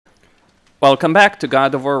Welcome back to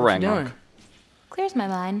God of War What you Ragnarok. doing? Clears my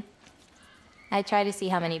mind. I try to see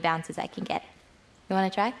how many bounces I can get. You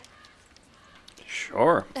want to try?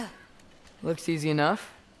 Sure. Looks easy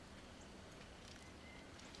enough.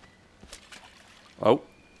 Oh.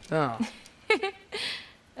 Oh.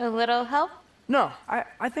 A little help? No,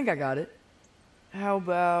 I think I got it. How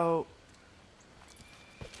about...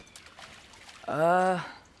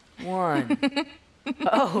 one.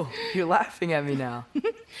 Oh, you're laughing at me now.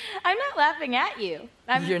 I'm not laughing at you.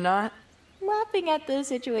 You're not? laughing at the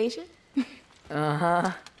situation.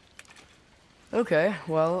 Uh-huh. Okay,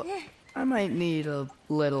 well, I might need a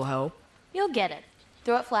little help. You'll get it.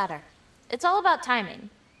 Throw it flatter. It's all about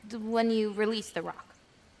timing. When you release the rock.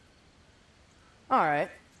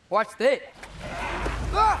 Alright, watch this.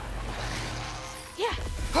 Ah! Yeah.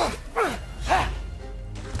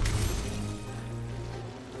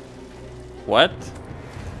 What?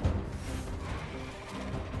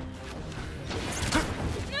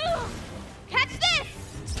 No! Catch this!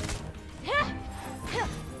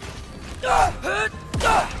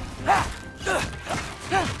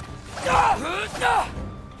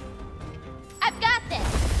 I've got this!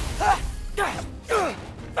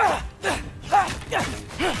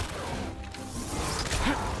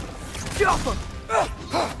 Jump him!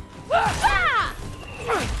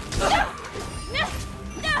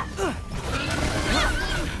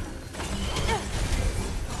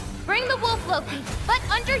 Bring the wolf, Loki, but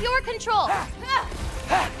under your control.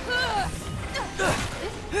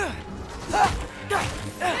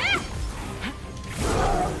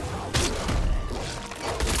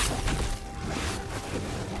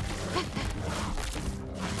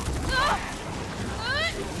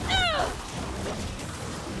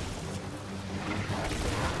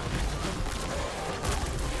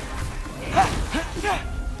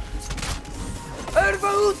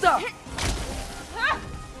 Ervaluta!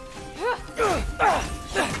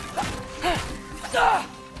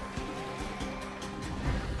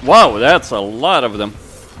 Wow, that's a lot of them.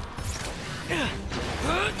 A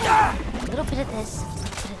little bit of this, a little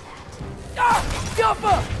bit of that.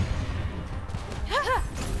 Jumper!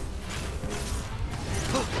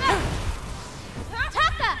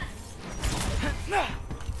 Taka!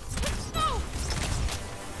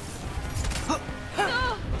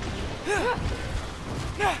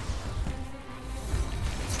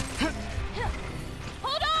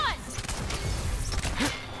 Hold on!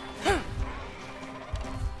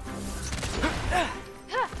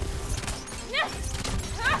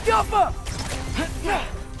 Jumper!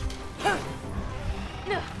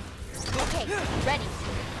 Okay, ready.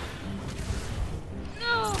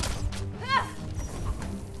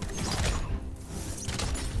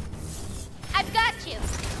 I've got you.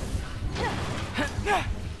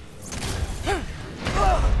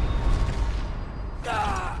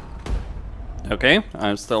 Okay,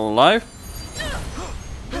 I'm still alive.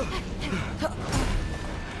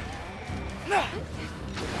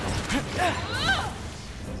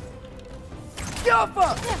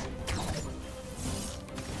 Jumper!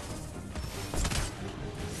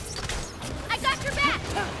 I got your back.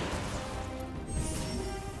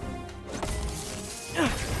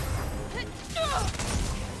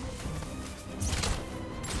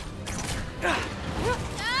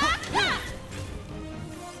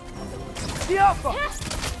 Jumper!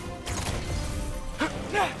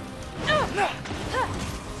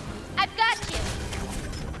 I've got you.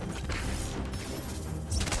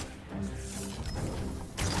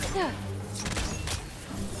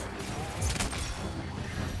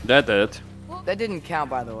 That did. That didn't count,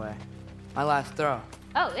 by the way. My last throw.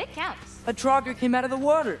 Oh, it counts. A Trogger came out of the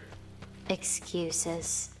water.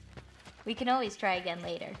 Excuses. We can always try again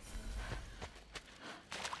later.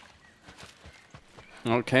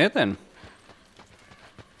 Okay then.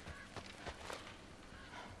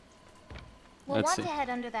 We'll Let's want see. to head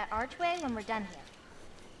under that archway when we're done here.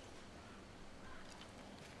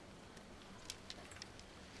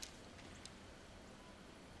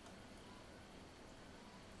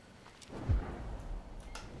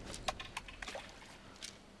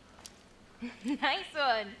 Nice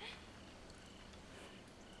one.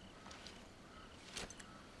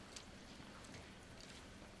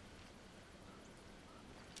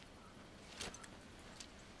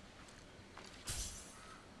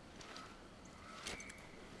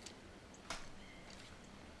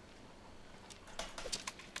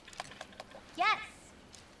 Yes.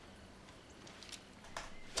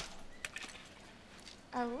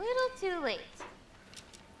 A little too late.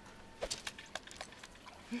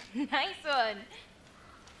 Nice one.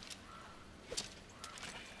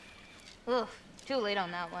 Oof, too late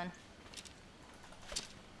on that one.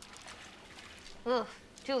 Oof,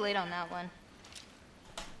 Too late on that one.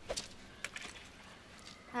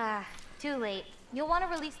 Ah, too late. You'll want to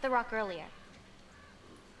release the rock earlier.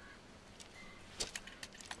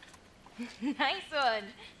 Nice one.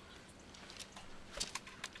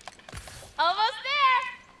 Almost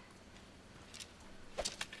there!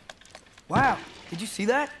 Wow, did you see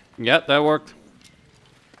that? Yeah, that worked.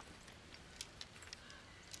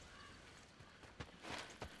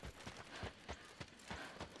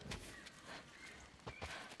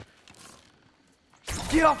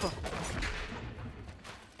 Get off him!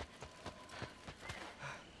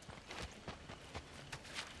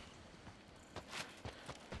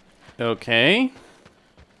 Okay.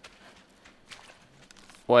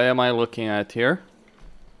 What am I looking at here?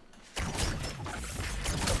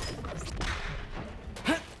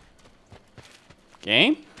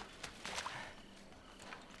 Game?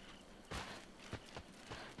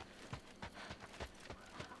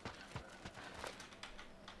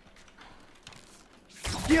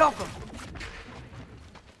 Get off him!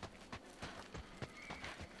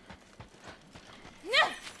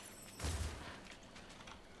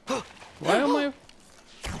 Why am I...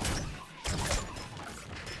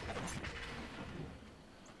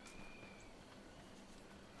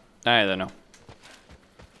 I don't know.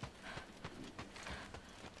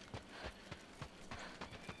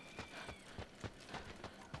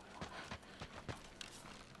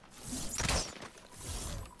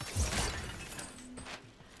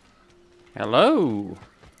 Hello?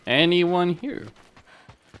 Anyone here?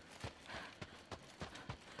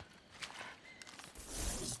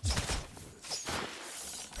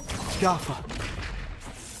 Jaffa.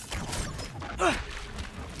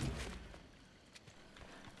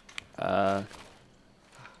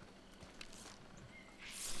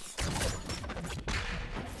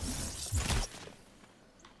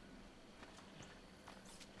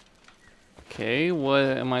 Okay, what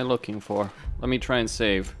am I looking for? Let me try and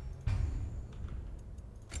save.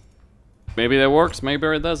 Maybe that works, maybe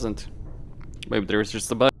it doesn't. Maybe there's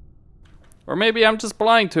just a bug. Or maybe I'm just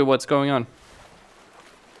blind to what's going on.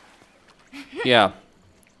 Yeah,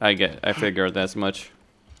 I figured as much.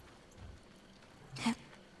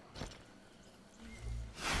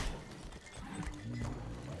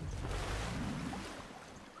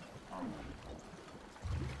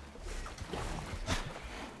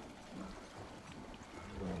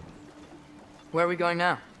 Where are we going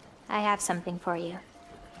now? I have something for you.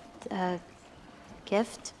 A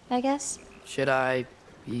gift, I guess? Should I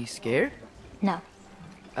be scared? No.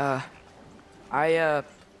 I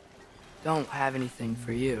don't have anything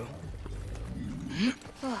for you.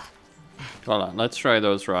 Hold on, let's try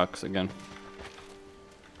those rocks again.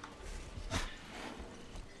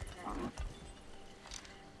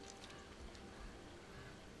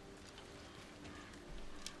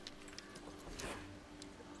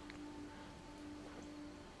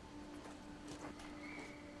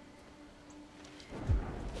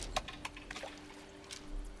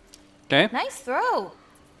 Okay. Nice throw.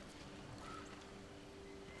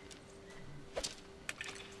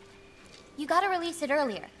 You gotta release it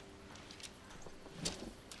earlier.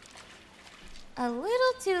 A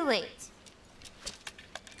little too late.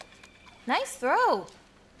 Nice throw.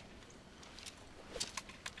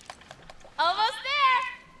 Almost there!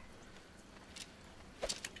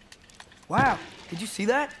 Wow, did you see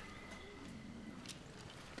that?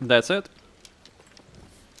 That's it.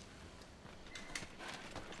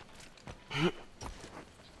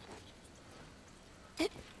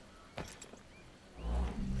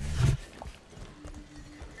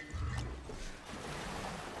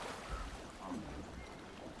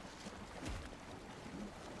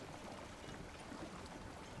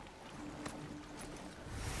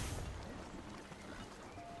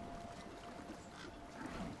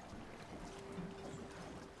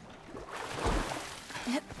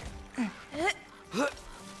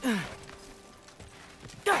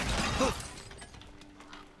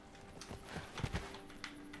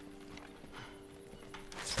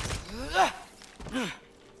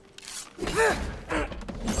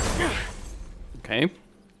 Okay.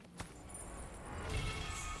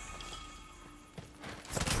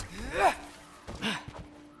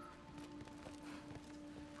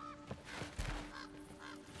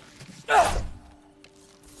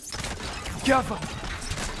 Jaffa!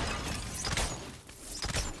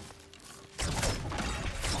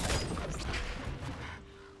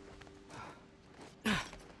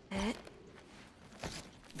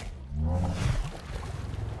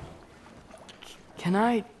 Can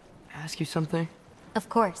I ask you something? Of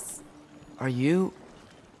course. Are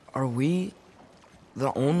we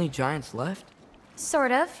the only giants left?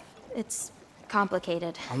 Sort of. It's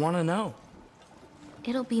complicated. I want to know.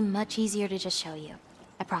 It'll be much easier to just show you.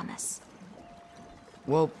 I promise.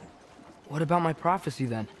 Well, what about my prophecy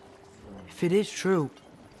then? If it is true,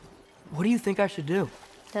 what do you think I should do?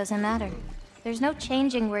 Doesn't matter. There's no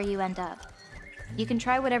changing where you end up. You can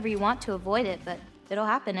try whatever you want to avoid it, but it'll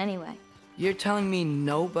happen anyway. You're telling me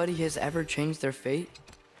nobody has ever changed their fate?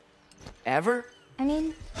 Ever? I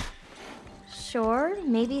mean, sure,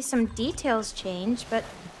 maybe some details change, but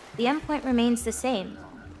the endpoint remains the same.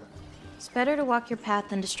 It's better to walk your path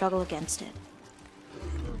than to struggle against it.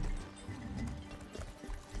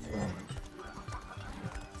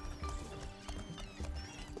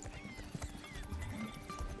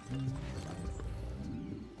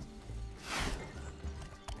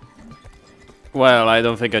 Well, I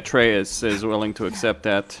don't think Atreus is willing to accept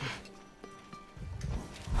that.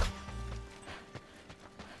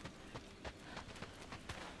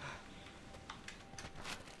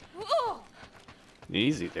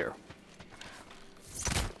 Easy there.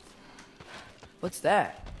 What's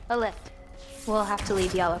that? A lift. We'll have to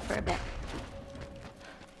leave Yala for a bit.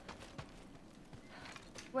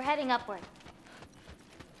 We're heading upward.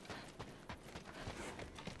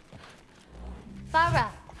 Farah!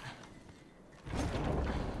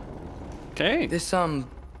 Okay. This,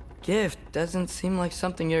 gift doesn't seem like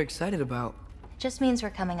something you're excited about. Just means we're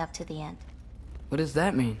coming up to the end. What does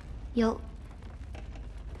that mean? You'll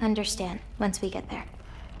understand once we get there.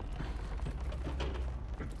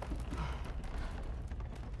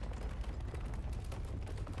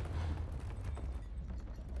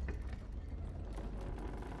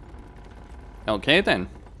 Okay then.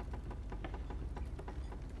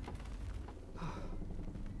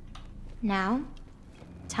 Now,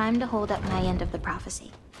 time to hold up my end of the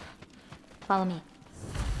prophecy. Follow me.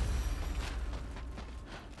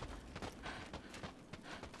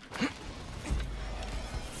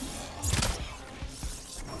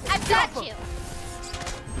 I've got you!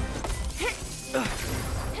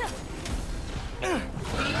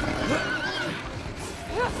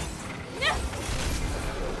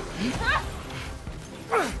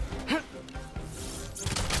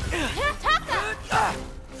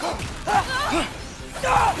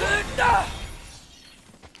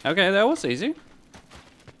 Okay, that was easy.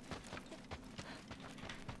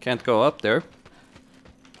 Can't go up there.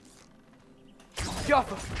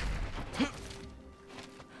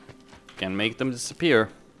 Can make them disappear.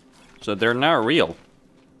 So they're not real.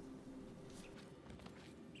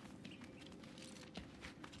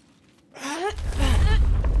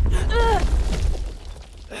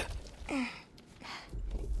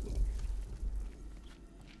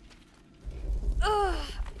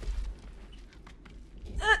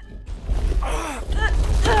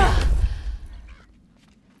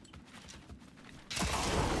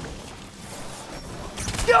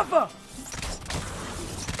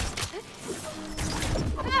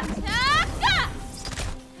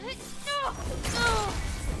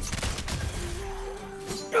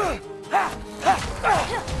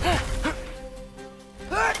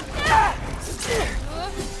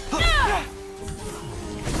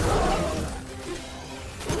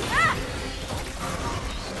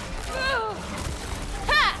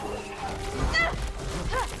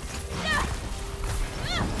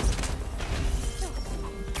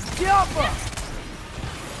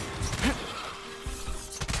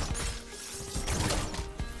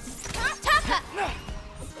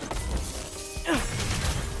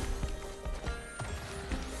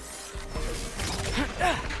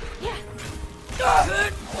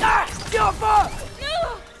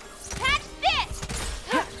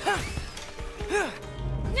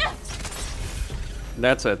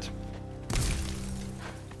 That's it.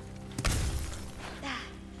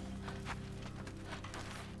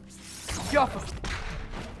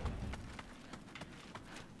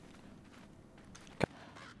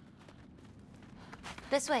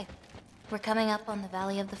 This way. We're coming up on the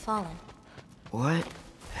Valley of the Fallen. What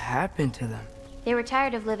happened to them? They were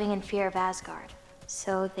tired of living in fear of Asgard,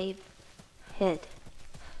 so they hid.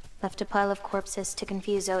 Left a pile of corpses to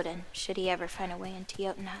confuse Odin, should he ever find a way into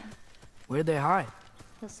Jotunheim. Where'd they hide?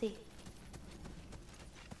 You'll see.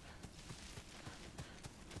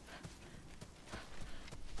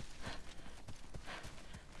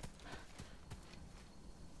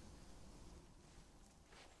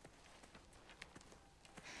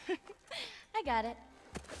 I got it.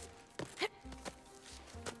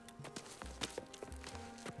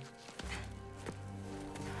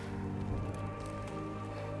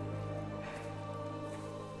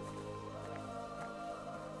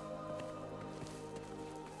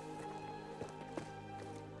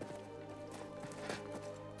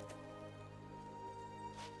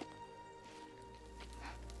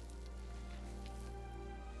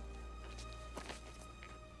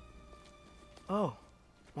 Oh,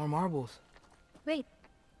 more marbles. Wait,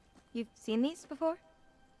 you've seen these before?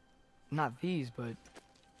 Not these, but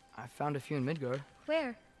I found a few in Midgard.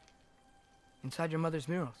 Where? Inside your mother's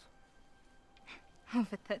murals. Oh,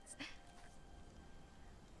 but that's...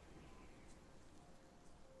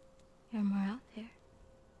 There are more out there.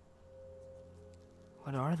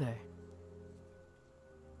 What are they?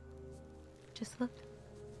 Just look.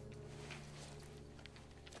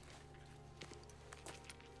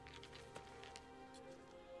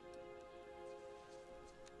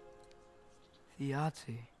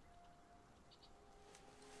 Yahtzee.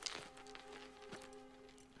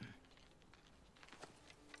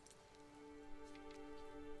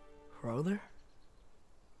 Brother?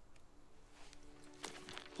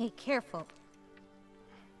 Hey, careful.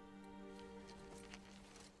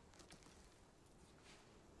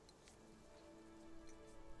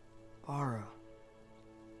 Bara.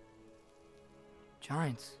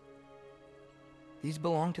 Giants. These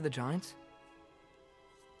belong to the giants?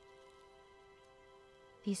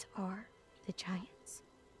 These are the giants.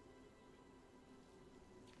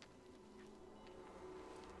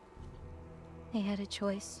 They had a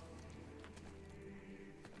choice.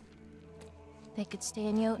 They could stay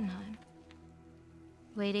in Jotunheim,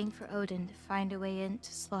 waiting for Odin to find a way in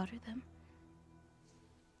to slaughter them.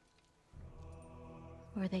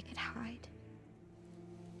 Or they could hide.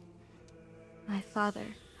 My father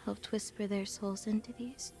helped whisper their souls into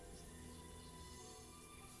these.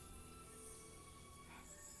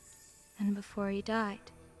 And before he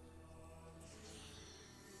died,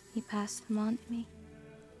 he passed them on to me.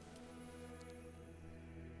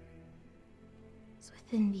 It's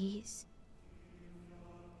within these.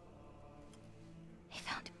 They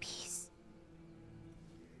found a peace.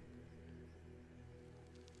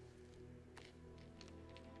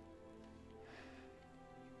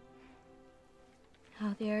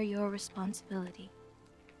 Now they are your responsibility.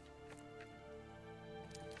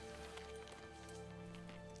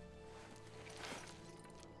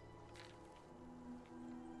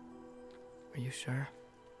 Are you sure?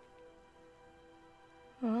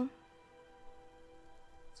 Well,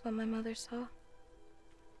 that's what my mother saw.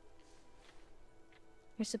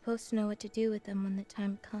 You're supposed to know what to do with them when the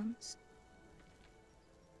time comes.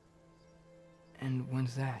 And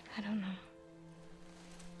when's that? I don't know.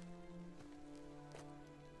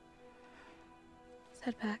 Let's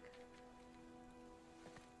head back.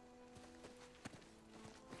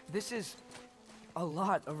 This is a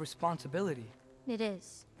lot of responsibility. It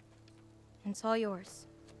is. And it's all yours.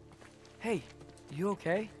 Hey, you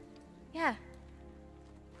okay? Yeah.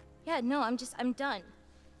 Yeah, no, I'm done.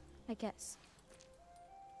 I guess.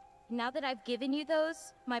 Now that I've given you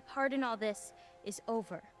those, my part in all this is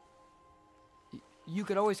over. You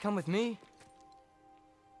could always come with me.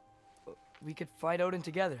 We could fight Odin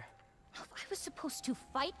together. If I was supposed to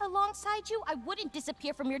fight alongside you, I wouldn't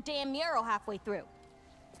disappear from your damn mural halfway through.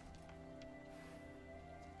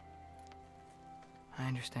 I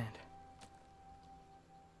understand.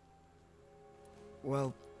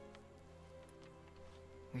 Well,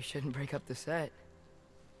 we shouldn't break up the set.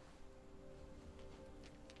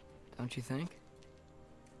 Don't you think?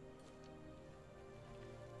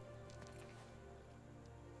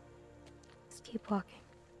 Let's keep walking.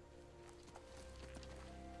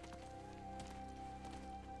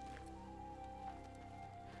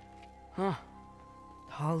 Huh.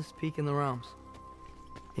 The tallest peak in the realms.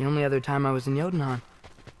 The only other time I was in Jotunheim,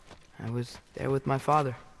 I was there with my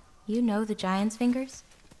father. You know the giant's fingers?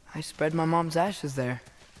 I spread my mom's ashes there.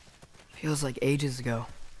 Feels like ages ago.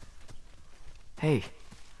 Hey,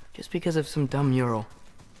 just because of some dumb mural,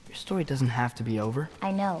 your story doesn't have to be over.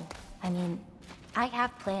 I know. I mean, I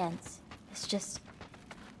have plans. It's just...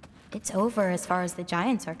 It's over as far as the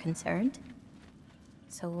giants are concerned.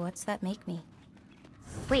 So what's that make me?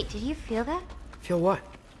 Wait, did you feel that? Feel what?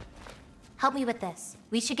 Help me with this.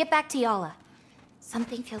 We should get back to Yala.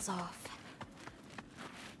 Something feels off.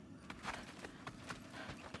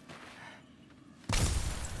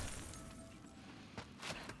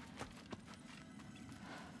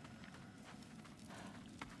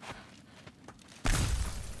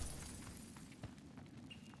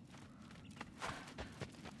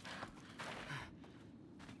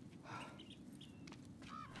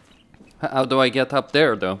 How do I get up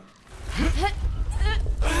there, though?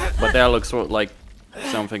 But that looks like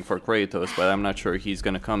something for Kratos, but I'm not sure he's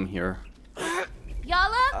gonna come here.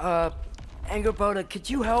 Yala? Angerboda, could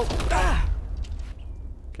you help?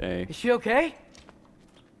 Okay. Is she okay?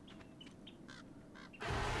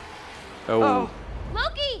 Oh.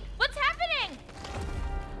 Loki! What's happening?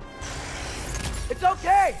 It's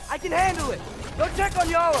okay! I can handle it! Go check on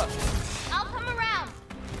Yala! I'll come around.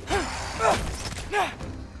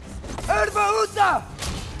 Erbaúta!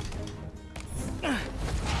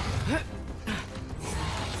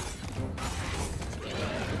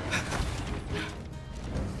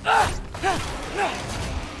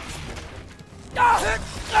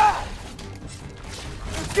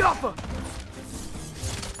 Gaffa!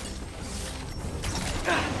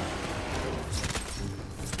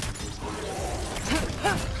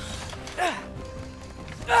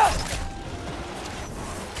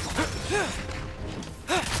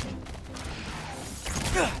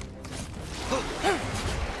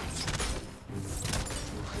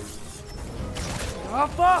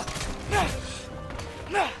 Gaffa!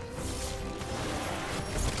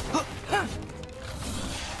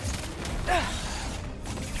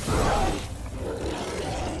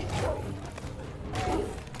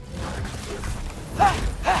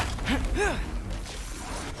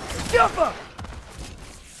 Gaffa!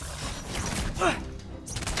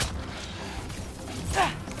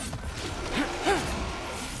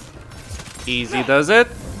 Easy does it.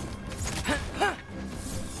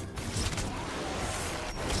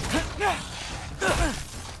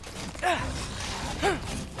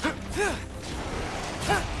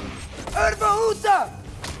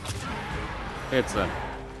 It's a.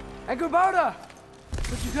 Agrabata!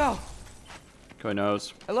 Where'd you go? Who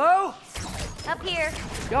knows? Hello? Up here.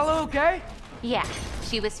 Y'all okay? Yeah,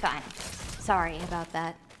 she was fine. Sorry about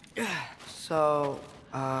that. So,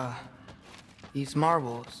 these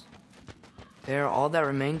marbles, they're all that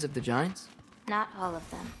remains of the giants? Not all of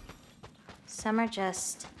them. Some are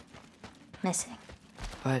just missing.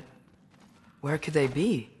 But where could they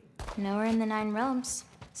be? Nowhere in the 9 realms,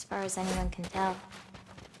 as far as anyone can tell.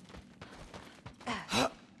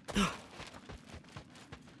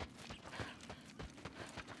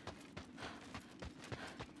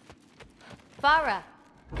 Farah!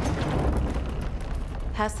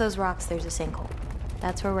 Past those rocks, there's a sinkhole.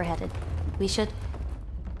 That's where we're headed. We should...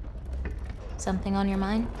 Something on your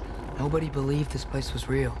mind? Nobody believed this place was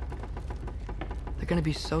real. They're gonna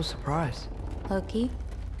be so surprised. Loki,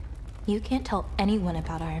 you can't tell anyone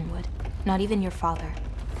about Ironwood. Not even your father.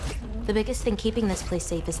 The biggest thing keeping this place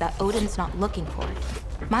safe is that Odin's not looking for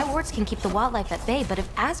it. My wards can keep the wildlife at bay, but if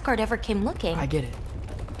Asgard ever came looking... I get it.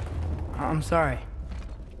 I'm sorry.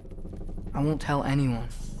 I won't tell anyone.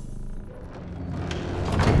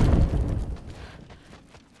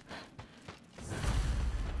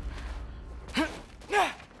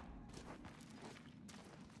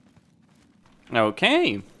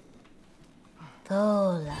 Okay.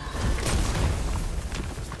 Tola.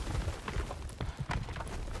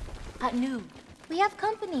 Anu, we have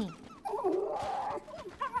company.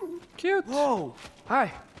 Cute. Whoa! Hi.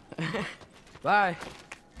 Bye.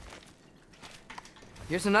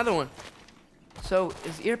 Here's another one. So,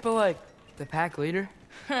 is Irpa like the pack leader?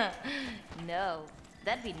 No,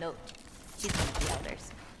 that'd be Note. She's one of the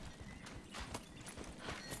elders.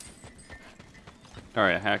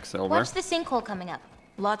 Alright, hack silver. Watch the sinkhole coming up.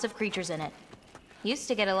 Lots of creatures in it. Used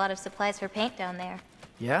to get a lot of supplies for paint down there.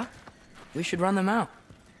 Yeah? We should run them out.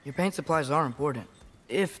 Your paint supplies are important.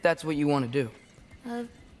 If that's what you want to do.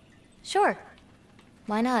 Sure.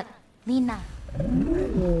 Why not? Lina.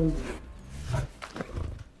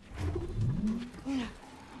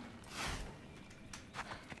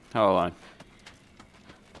 Hold on.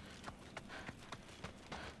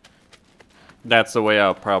 That's the way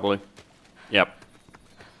out, probably. Yep.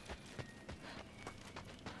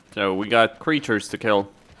 So we got creatures to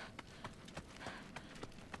kill.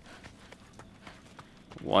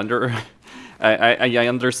 Wonder. I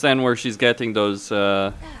understand where she's getting those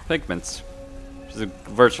pigments. She's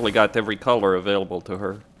virtually got every color available to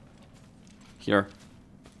her. Here,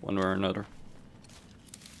 one way or another.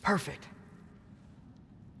 Perfect.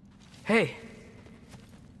 Hey.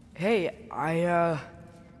 Hey, I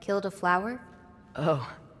Killed a flower? Oh,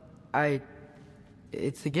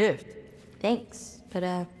 it's a gift. Thanks,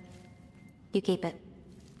 but you keep it.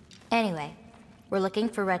 Anyway, we're looking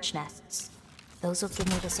for wretch nests. Those will give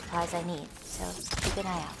me the supplies I need, so keep an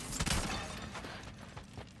eye out.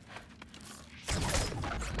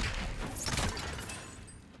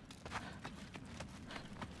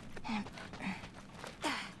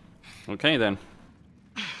 Okay then.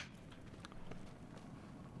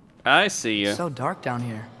 I see you. It's so dark down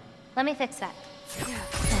here. Let me fix that.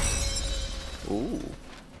 Ooh.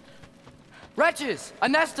 Wretches! A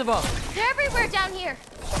nest of them! They're everywhere down here!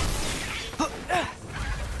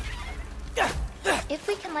 If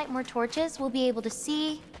we can light more torches, we'll be able to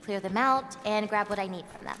see, clear them out, and grab what I need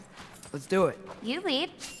from them. Let's do it. You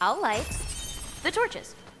lead, I'll light the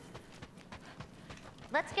torches.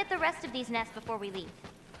 Let's get the rest of these nests before we leave.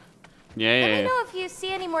 Yeah. Let me know if you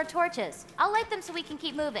see any more torches. I'll light them so we can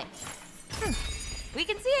keep moving. We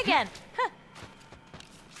can see again. Huh.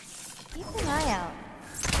 Keep an eye out.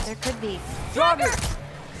 There could be. Drogger!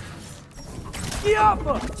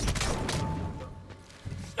 Giappa!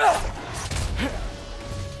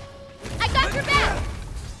 I got your back!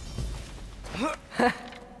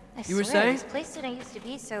 You were swear, saying? This place didn't used to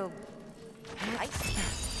be so icy.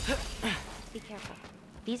 Be careful.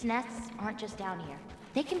 These nests aren't just down here.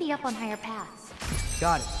 They can be up on higher paths.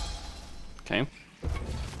 Got it. Okay.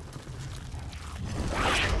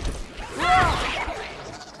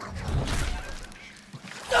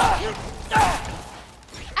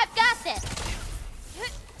 I've got this.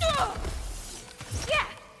 Yeah.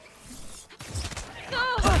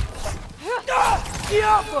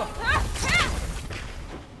 Giappa!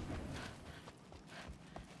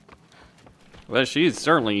 Well, she's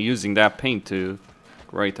certainly using that paint to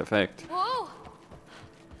great effect. Whoa.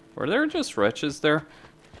 Were there just wretches there?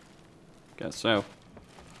 Guess so.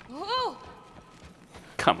 Whoa.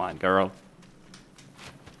 Come on, girl.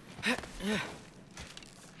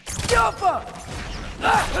 Giappa!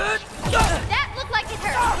 That looked like it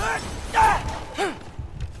hurt.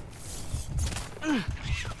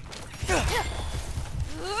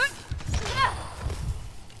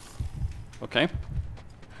 Okay.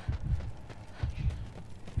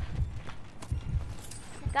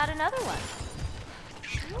 Got another one.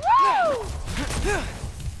 Woo!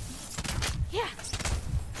 Yeah.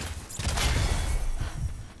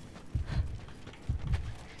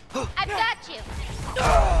 I've got you.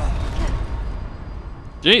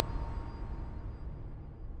 Gee.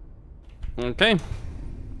 Okay.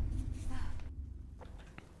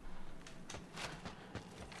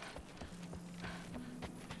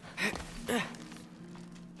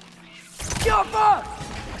 Giappa!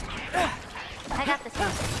 I got this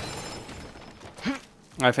one.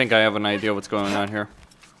 I think I have an idea what's going on here.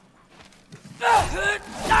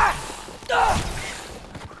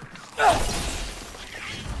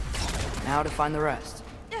 Now to find the rest.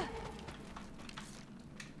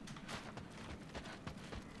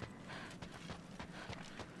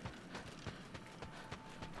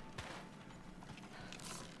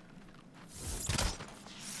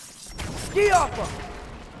 Giappa!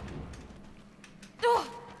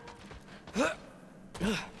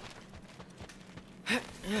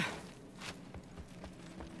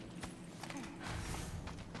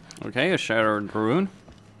 Okay, a shattered rune.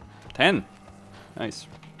 10. Nice.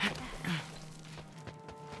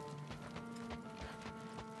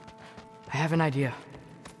 I have an idea.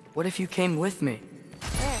 What if you came with me?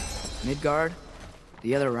 Where? Midgard?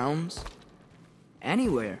 The other realms?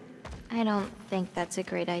 Anywhere. I don't think that's a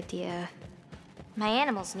great idea. My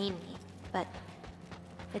animals need me, but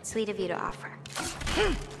it's sweet of you to offer.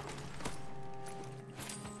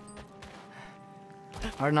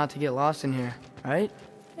 Hard not to get lost in here, right?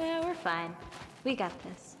 Yeah, we're fine. We got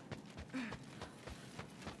this.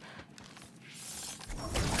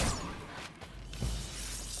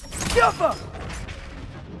 Giappa!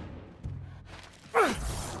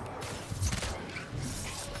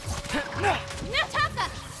 Now, Taka.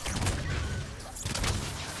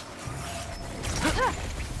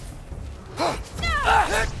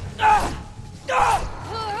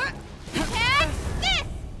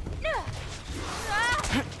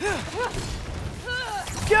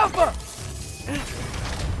 Giappa!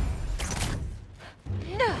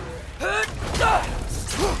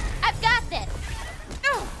 I've got this.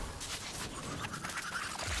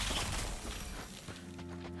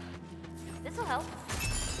 This'll help.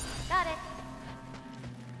 Got it.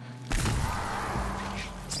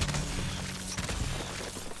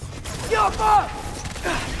 Giappa!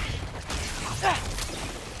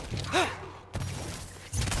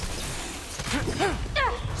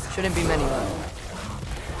 Shouldn't be many left.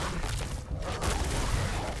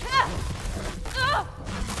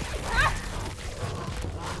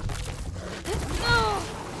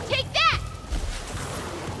 Take that.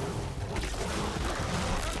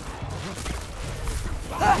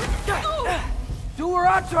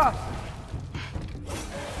 Duratra!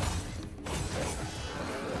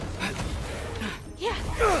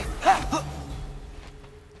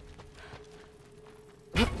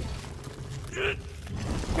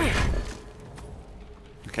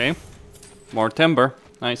 Okay. More timber.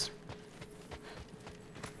 Nice.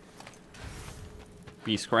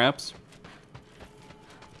 Bee scraps.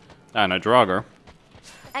 And a Draugr.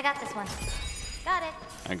 I got this one. Got it.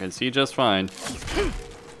 I can see just fine.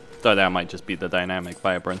 Though that might just be the dynamic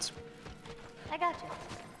vibrance. I got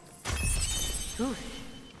you. Oof.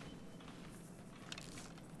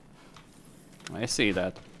 I see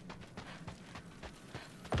that.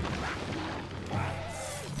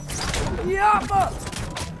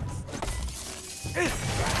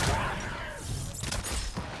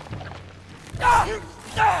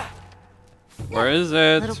 Where is A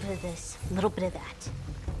it? little bit of this, a little bit of that.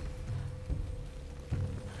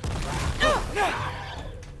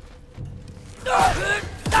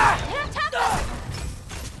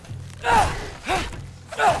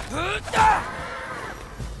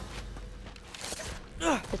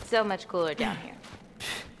 It's so much cooler down here.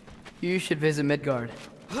 You should visit Midgard.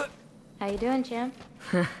 How you doing, champ?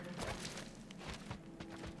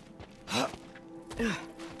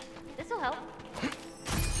 This'll help.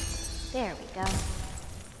 There we go.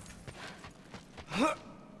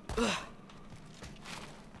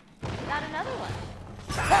 Got another one.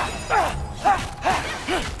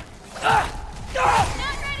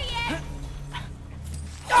 Not ready yet.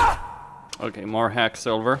 Okay, more hack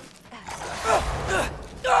silver.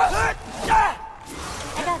 I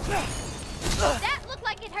got you. That looked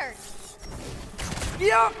like it hurt.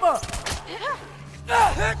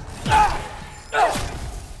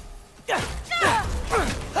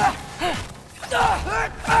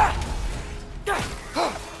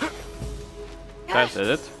 That did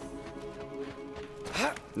it.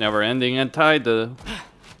 Never ending and tied the.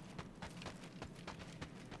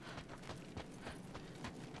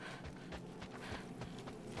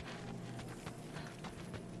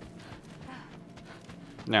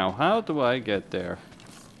 Now, how do I get there?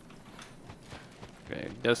 Okay, I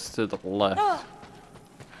guess to the left.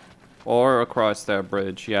 Or across that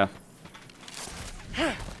bridge, yeah.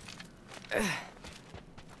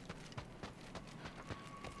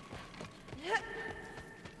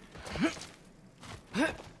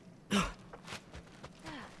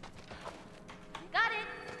 Got it.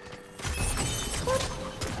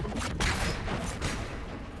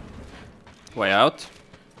 Way out.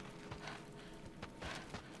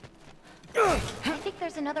 I think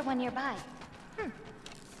there's another one nearby.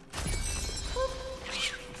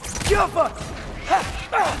 Go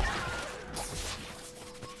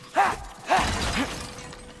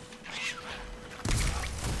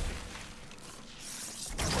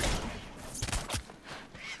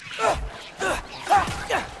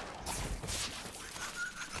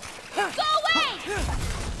away!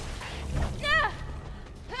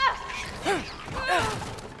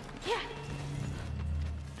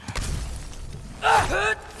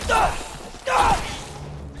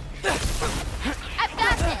 I've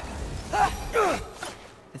got this!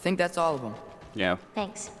 I think that's all of them. Yeah.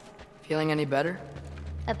 Thanks. Feeling any better?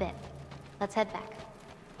 A bit. Let's head back.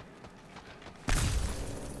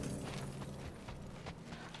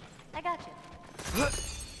 I got you.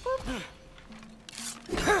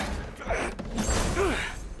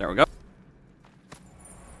 There we go.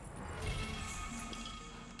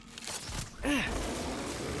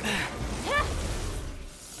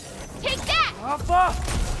 Take that! I've got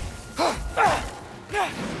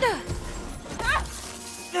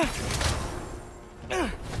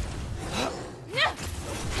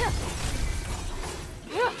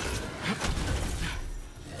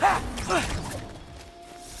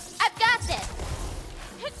this!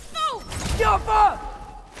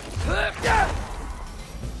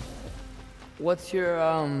 What's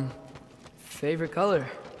your, favorite color?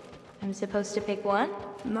 I'm supposed to pick one?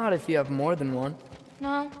 Not if you have more than one.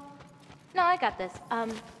 No. No, I got this.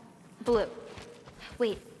 Blue.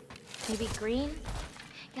 Wait, maybe green?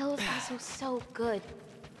 Yellow's also so good.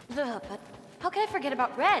 Ugh, but how can I forget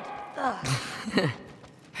about red? Ugh.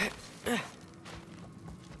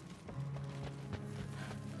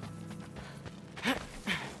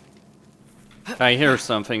 I hear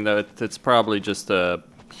something that it's probably just a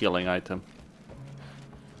healing item.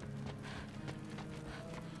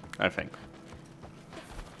 I think.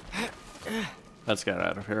 Let's get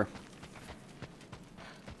out of here.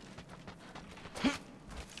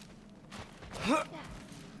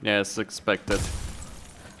 Yes, expected.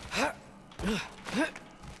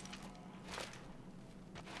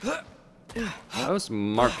 Those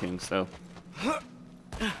markings, though.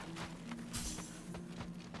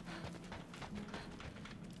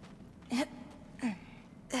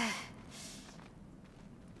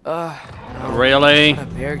 Really? The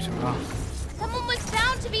barracks are off. Someone was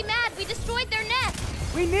bound to be mad we destroyed their nest!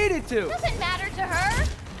 We needed to! Doesn't matter to her!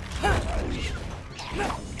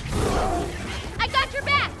 I got your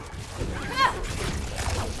back!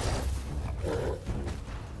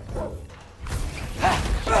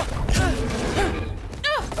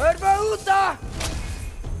 Herbaúta!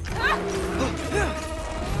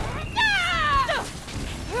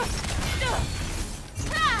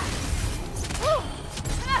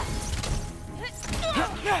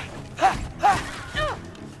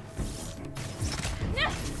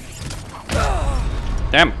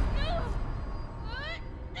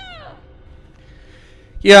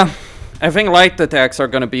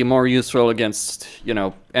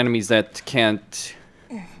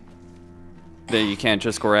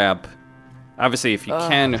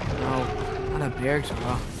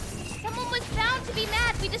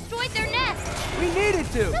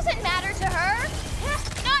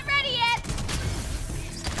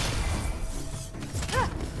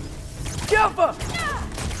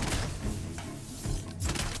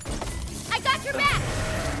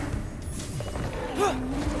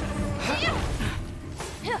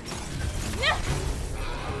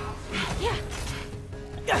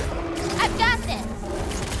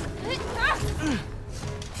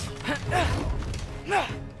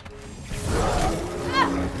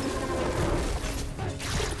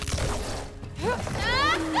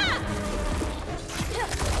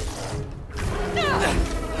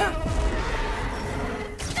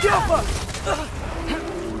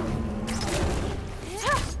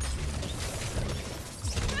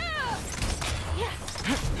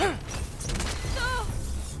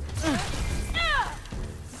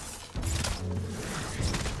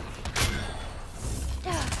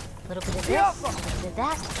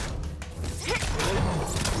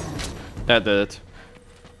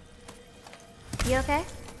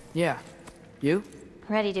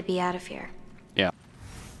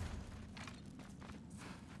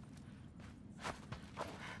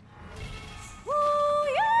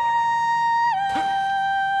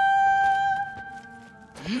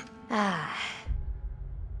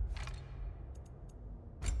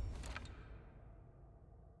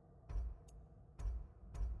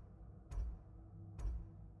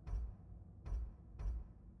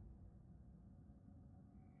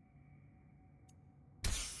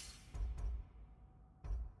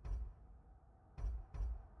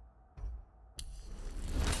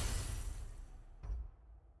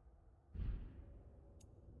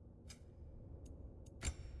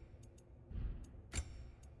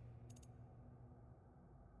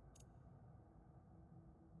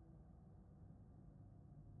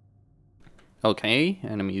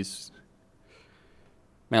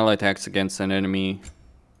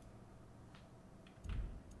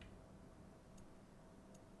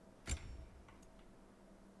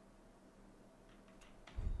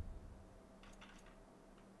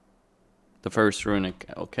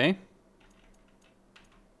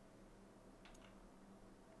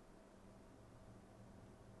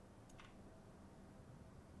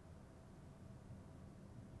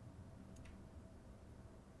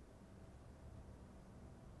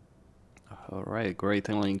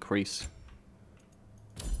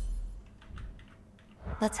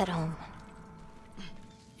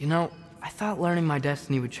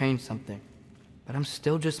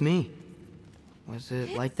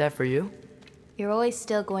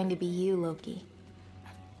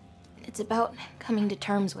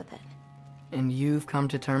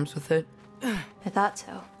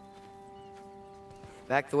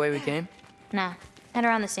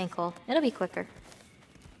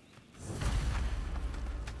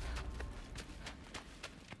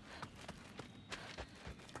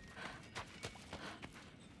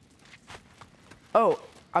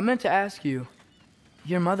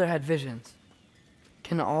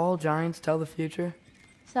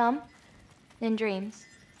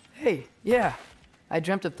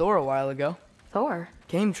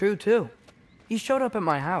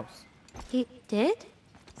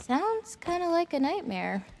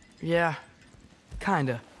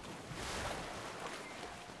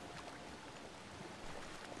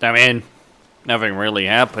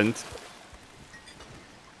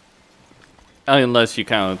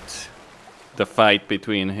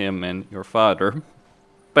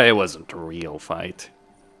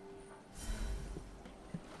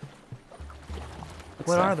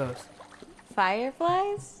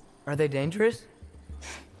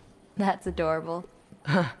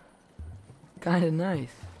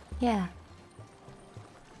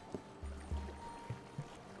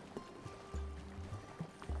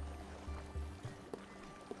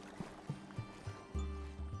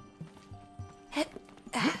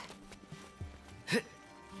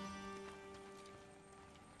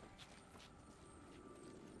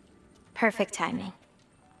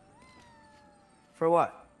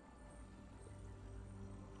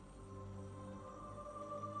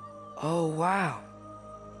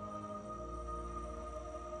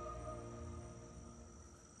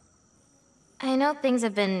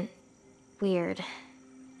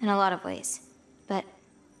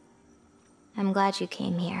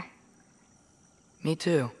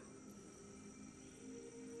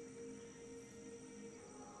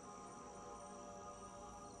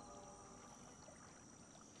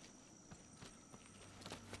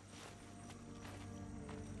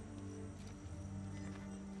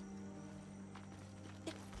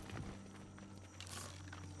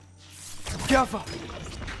 Careful!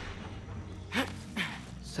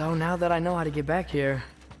 So now that I know how to get back here,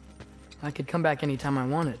 I could come back anytime I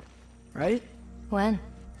wanted, right? When?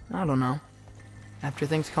 I don't know. After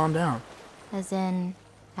things calm down. As in,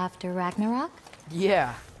 after Ragnarok?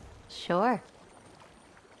 Yeah. Sure.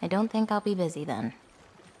 I don't think I'll be busy then.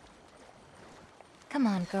 Come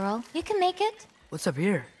on, girl. You can make it. What's up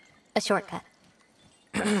here? A shortcut.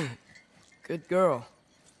 Good girl.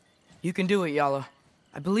 You can do it, Yala.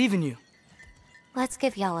 I believe in you. Let's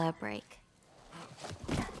give Yala a break.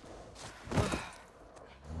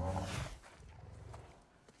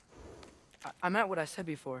 I meant what I said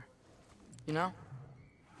before. You know?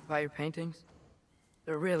 About your paintings.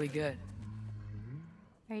 They're really good.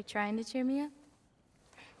 Are you trying to cheer me up?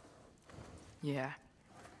 Yeah.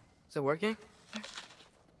 Is it working?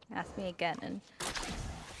 Ask me again and...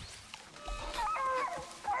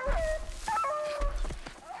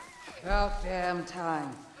 About damn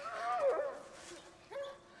time.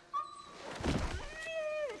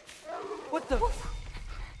 What the?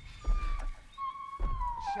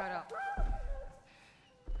 Shut up.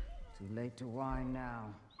 Too late to whine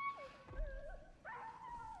now.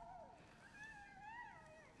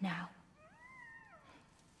 Now.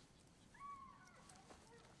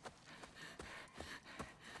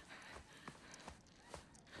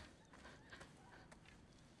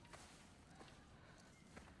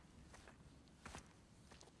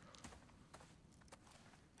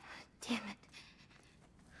 Damn it.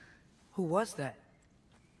 Who was that?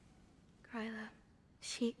 Gryla.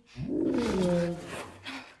 She...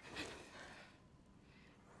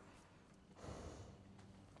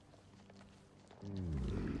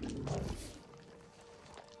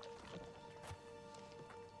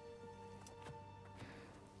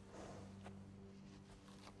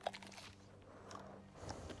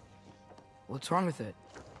 What's wrong with it?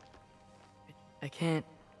 I can't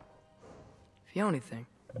feel anything.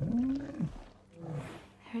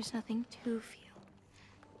 There's nothing to feel.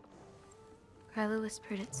 Gryla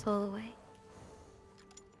whispered its soul away.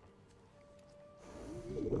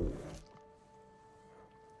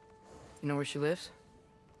 You know where she lives?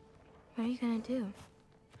 What are you gonna do?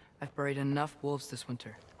 I've buried enough wolves this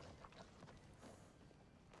winter.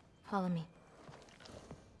 Follow me.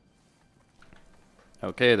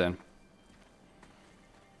 Okay then.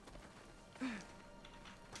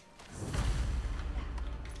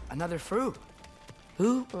 Another fruit.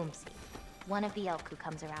 Who? Boomsy. One of the elk who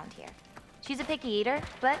comes around here. She's a picky eater,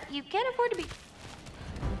 but you can't afford to be...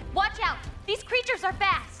 Watch out! These creatures are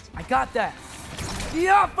fast! I got that.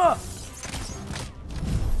 Yappa!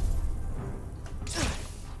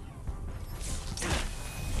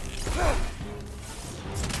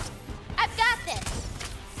 I've got this!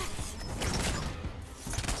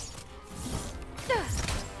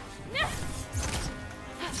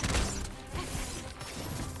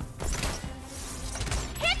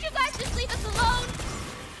 Can't you guys just leave us alone?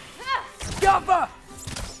 Yappa!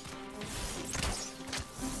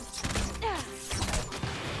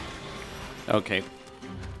 Okay.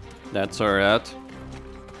 That's alright.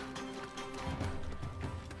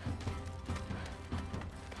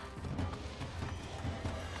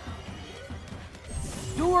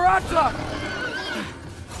 Do her Atla!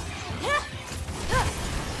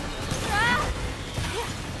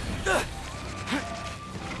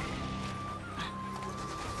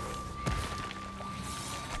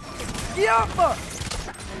 Yappa!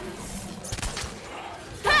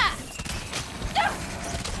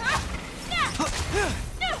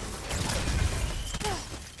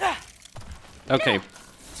 Okay.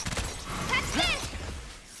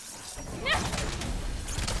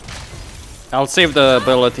 I'll save the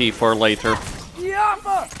ability for later.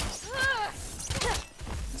 Yappa!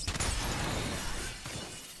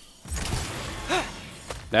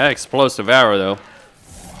 That explosive arrow though.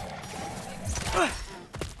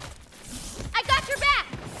 I got your back!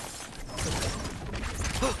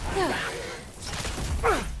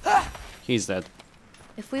 He's dead.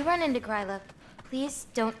 If we run into Gryla, please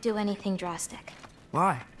don't do anything drastic.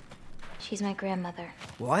 Why? She's my grandmother.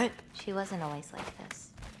 What? She wasn't always like this.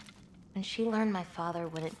 When she learned my father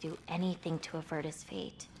wouldn't do anything to avert his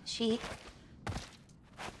fate, she...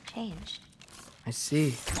 changed. I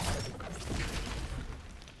see.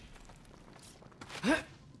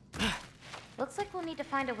 Looks like we'll need to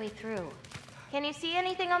find a way through. Can you see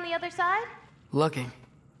anything on the other side? Looking.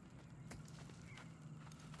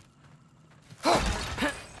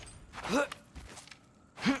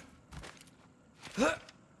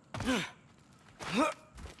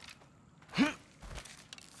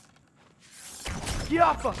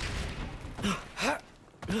 Yappa!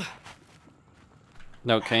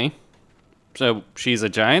 Okay. So she's a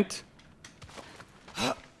giant?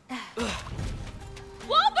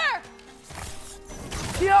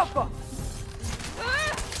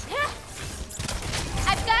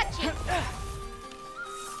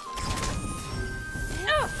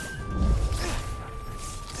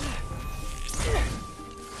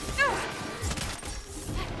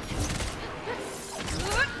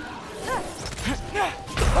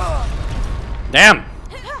 Damn!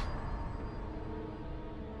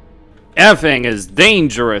 That thing is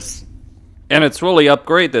dangerous. And it's fully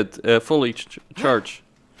upgraded, fully charged.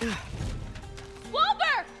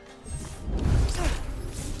 Wilbur!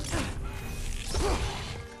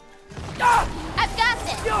 I've got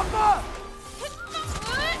this!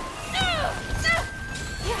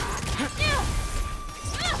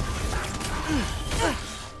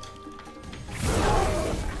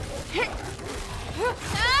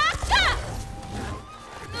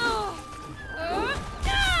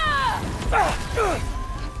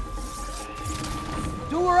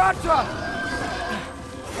 Do her Anton!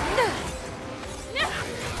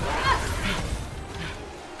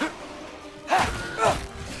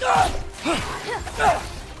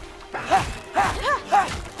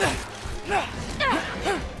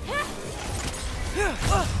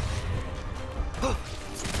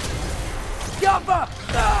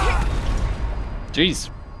 Jeez.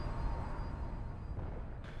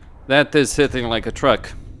 That is hitting like a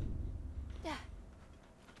truck.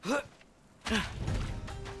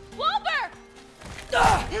 Wilbur!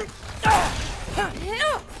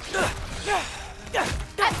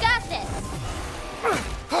 I've got this!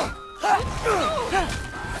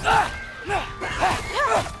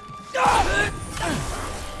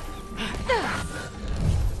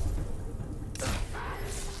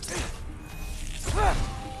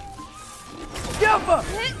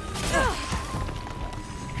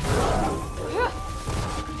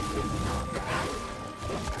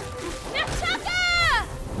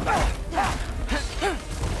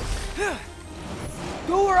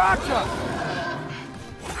 Do her Anton!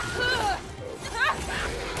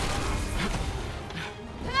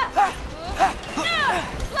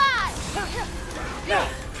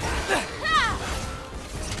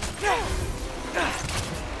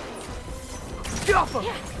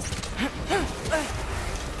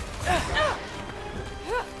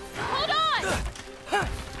 Hold on!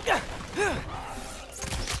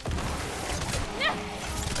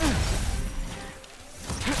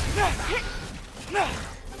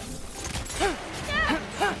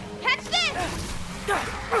 Catch this!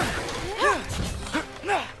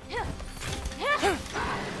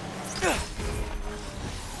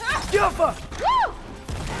 Woo!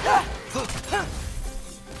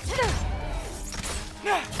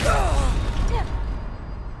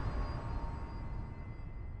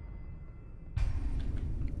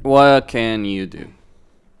 What can you do?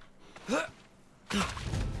 Wilbur!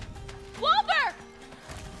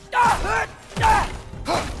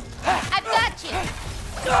 I've got you!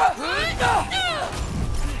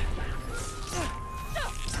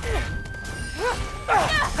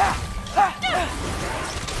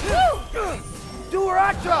 Do her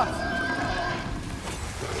Anton!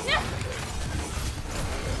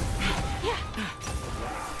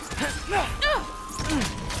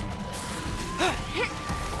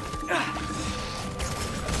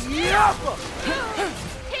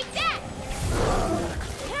 Take that!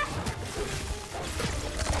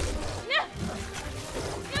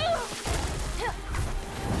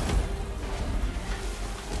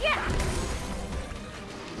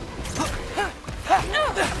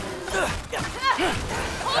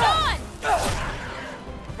 Hold on!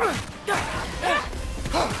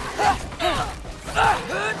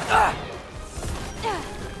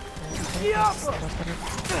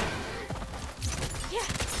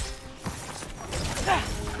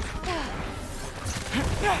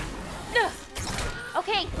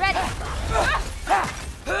 Okay, ready.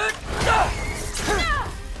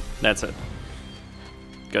 That's it.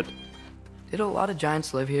 Good. Did a lot of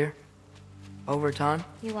giants live here? Over time?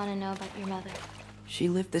 You want to know about your mother? She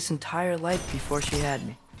lived this entire life before she had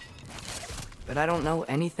me. But I don't know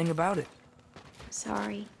anything about it.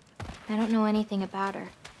 Sorry. I don't know anything about her.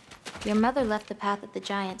 Your mother left the path of the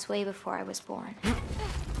giants way before I was born.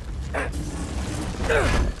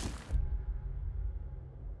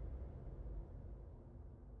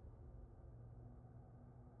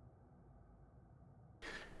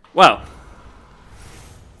 Well.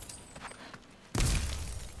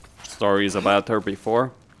 Stories about her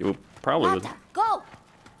before. You probably would. Go!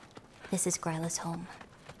 This is Gryla's home.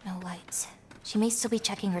 No lights. She may still be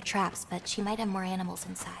checking her traps, but she might have more animals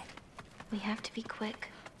inside. We have to be quick.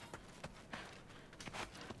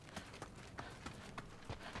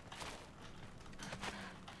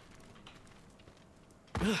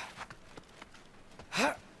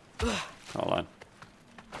 Hold on.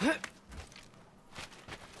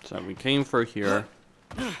 So we came for here.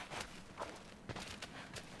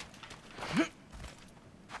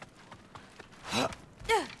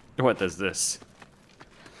 What is this?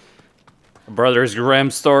 A Brothers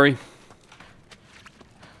Grimm story?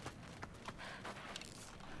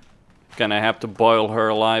 gonna have to boil her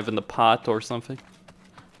alive in the pot or something.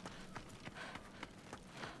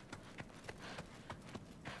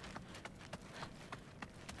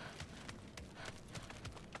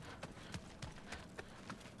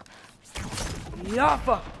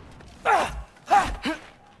 Yaffa!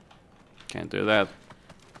 Can't do that.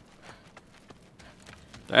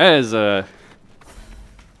 That is a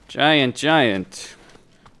giant.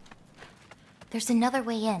 There's another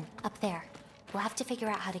way in, up there. We'll have to figure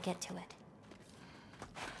out how to get to it.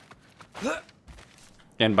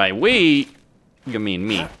 And by we, you mean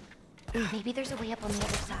me. Maybe there's a way up on the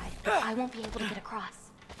other side, but I won't be able to get across.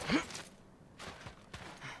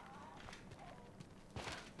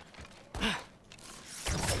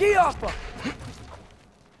 Yaffa!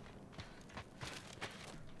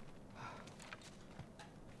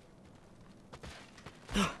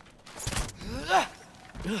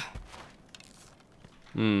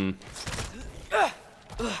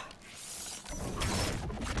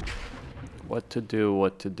 What to do,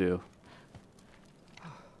 what to do.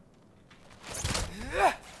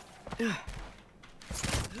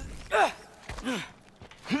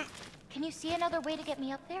 Can you see another way to get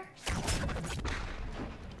me up there?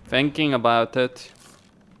 Thinking about it.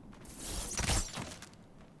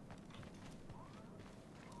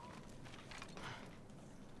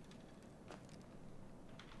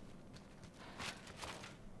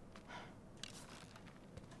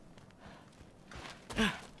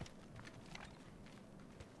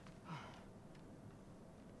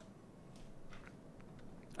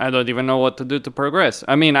 I don't even know what to do to progress.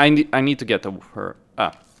 I mean, I need to get to her.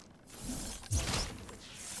 Ah.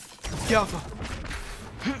 Yaffa!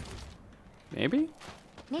 Maybe?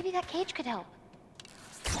 Maybe that cage could help.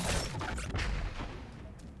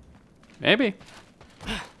 Maybe.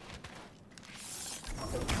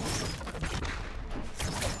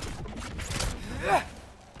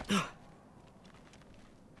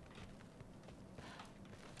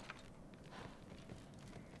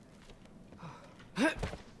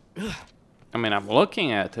 I mean, I'm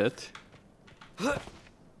looking at it.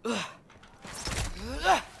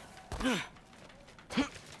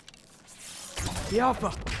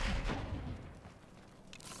 Yaffa!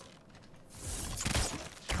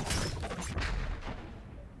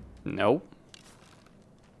 Nope.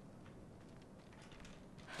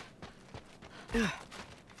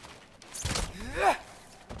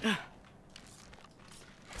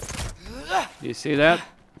 You see that?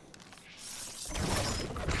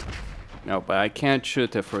 No, but I can't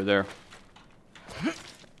shoot it for there.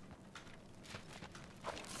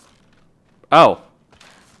 Oh.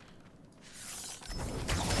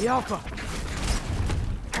 Yaffa!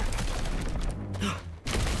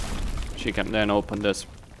 She can then open this.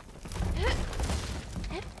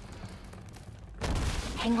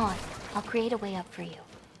 Hang on. I'll create a way up for you.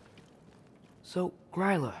 So,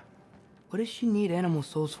 Gryla, what does she need animal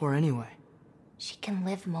souls for anyway? She can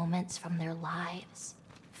live moments from their lives.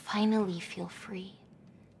 Finally feel free.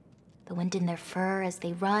 The wind in their fur as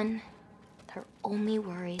they run. Their only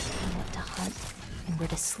worries being what to hunt and where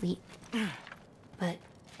to sleep. But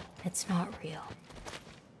it's not real.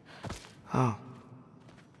 Oh.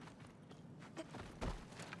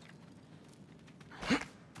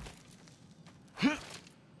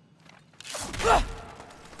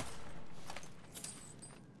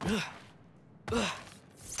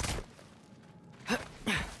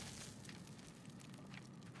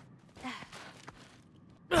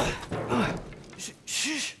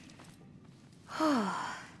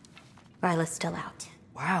 Ryla's still out.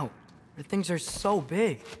 Wow, the things are so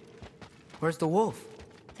big. Where's the wolf?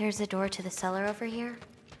 There's a door to the cellar over here.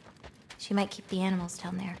 She might keep the animals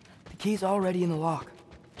down there. The key's already in the lock.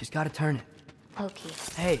 Just gotta turn it. Okay.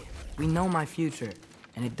 Hey, we know my future,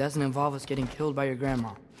 and it doesn't involve us getting killed by your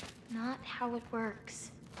grandma. Not how it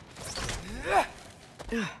works.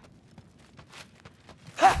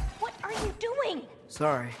 What are you doing?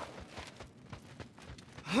 Sorry.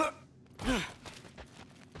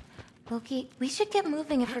 Loki, we should get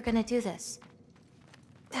moving if we're gonna do this.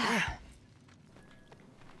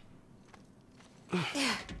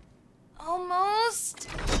 Almost.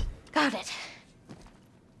 Got it.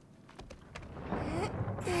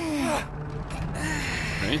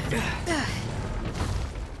 Right?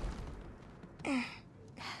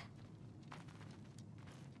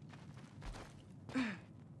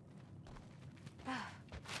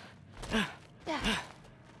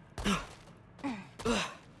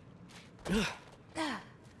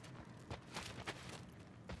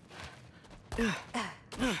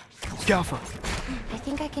 Scalfa. I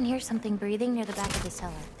think I can hear something breathing near the back of the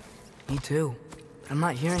cellar. Me too. I'm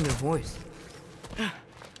not hearing their voice.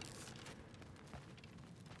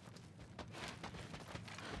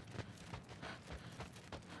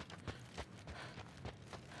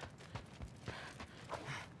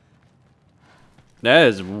 That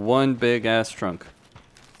is one big ass trunk.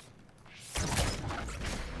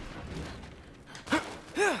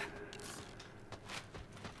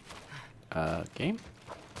 Game?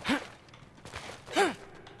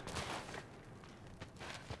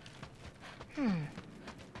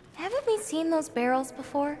 Haven't we seen those barrels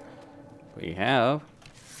before? We have.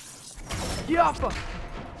 Yappa!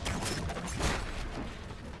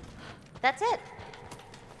 That's it.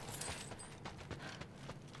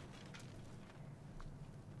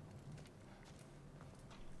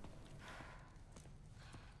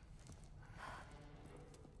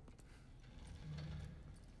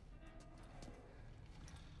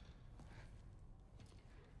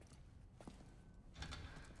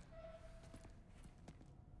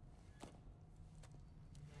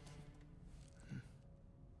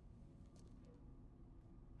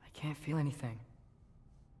 I can't feel anything.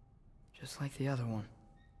 Just like the other one.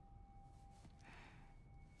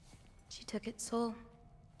 She took its soul.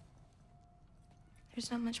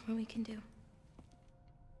 There's not much more we can do.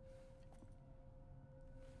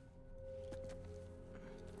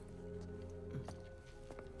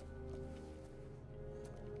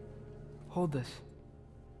 Hold this.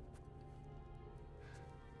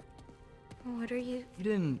 What are you? You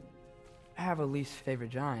didn't have a least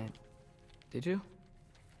favorite giant, did you?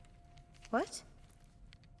 What?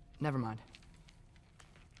 Never mind.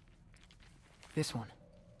 This one.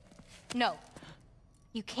 No.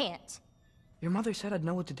 You can't. Your mother said I'd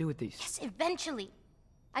know what to do with these. Yes, eventually.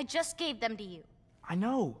 I just gave them to you. I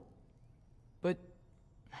know. But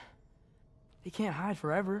they can't hide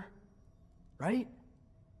forever, right?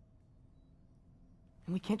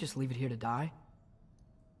 And we can't just leave it here to die.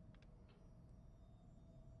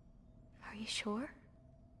 Are you sure?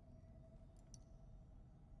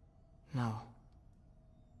 No.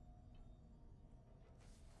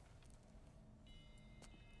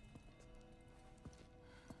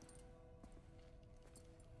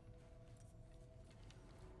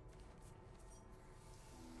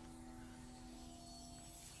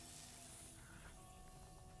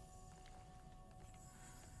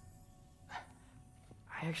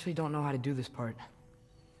 I actually don't know how to do this part.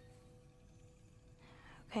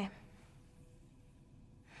 Okay.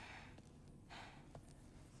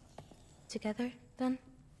 Together, then?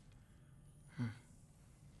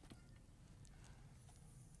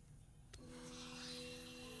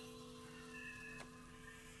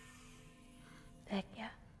 Vecchia.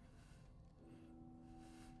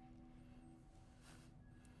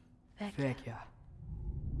 Vecchia.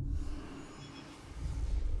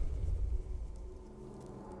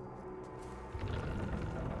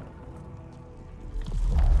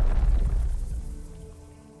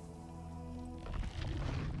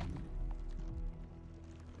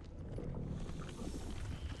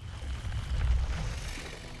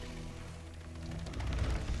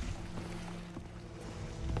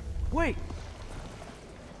 Wait!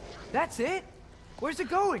 That's it? Where's it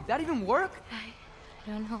going? That even work? I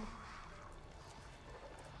don't know.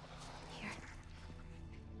 Here.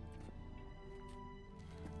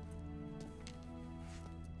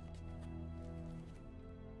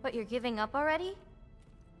 What, you're giving up already?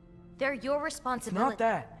 They're your It's responsibility. not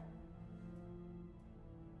that.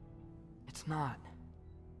 It's not.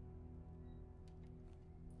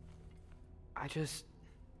 I just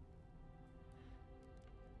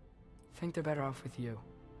think they're better off with you.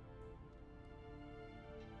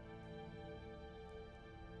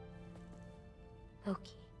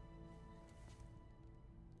 Loki.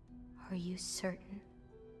 Are you certain?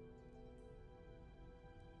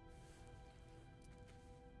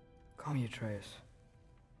 Call me Atreus.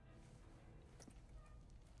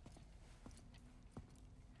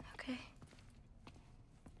 Okay.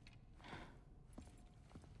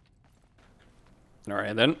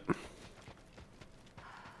 Alright then.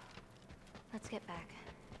 Let's get back.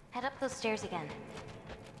 Head up those stairs again.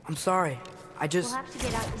 I'm sorry. I just... We'll have to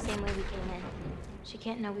get out the same way we came in. She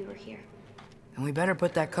can't know we were here. And we better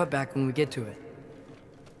put that cut back when we get to it.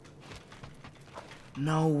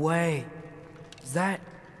 No way. Is that...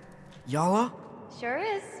 Yola? Sure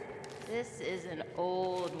is. This is an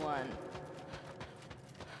old one.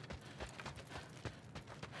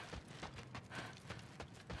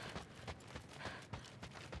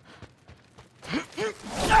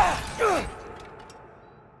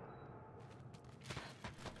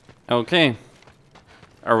 Okay.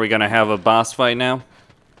 Are we gonna have a boss fight now?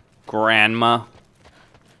 Grandma.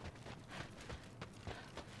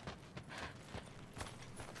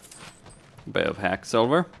 Bit of hack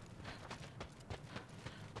silver.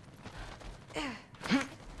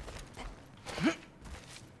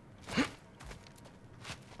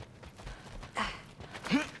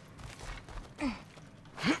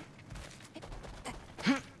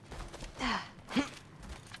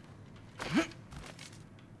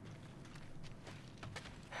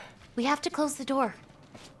 We have to close the door.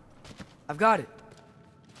 I've got it.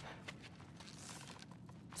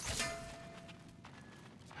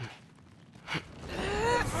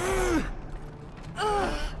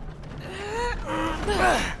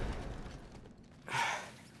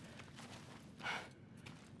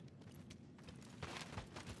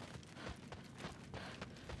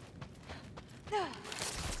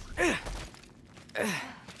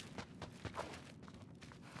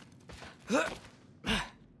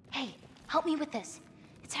 Hey, help me with this.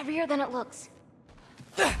 It's heavier than it looks.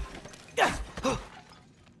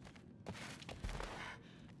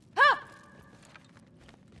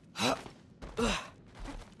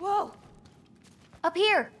 Whoa! Up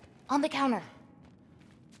here, on the counter.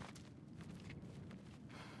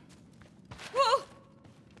 Whoa!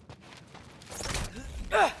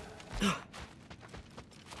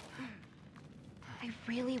 I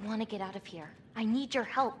really want to get out of here. I need your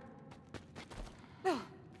help.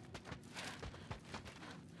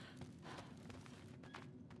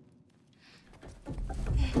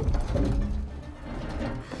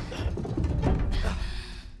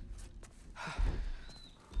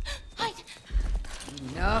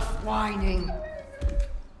 Enough whining.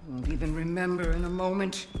 Won't even remember in a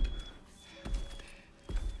moment.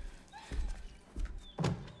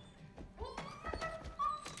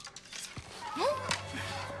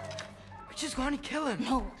 We're just going to kill him.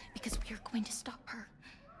 No, because we are going to stop her.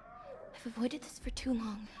 I've avoided this for too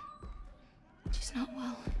long. She's not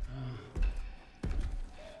well.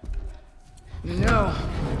 No.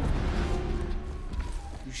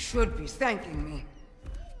 You should be thanking me.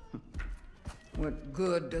 What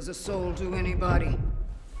good does a soul do anybody?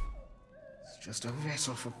 It's just a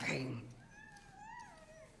vessel for pain.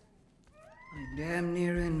 I damn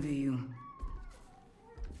near envy you.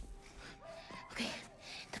 Okay,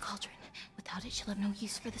 the cauldron. Without it, she'll have no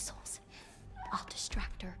use for the souls. I'll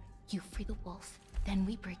distract her. You free the wolf. Then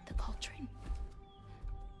we break the cauldron.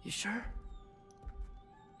 You sure?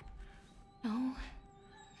 No.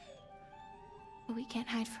 But we can't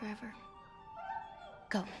hide forever.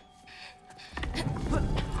 Go.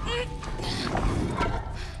 Grandmother!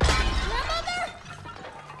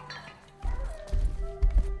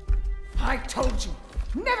 I told you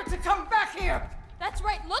never to come back here! That's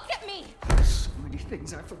right, look at me! So many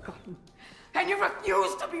things I've forgotten, and you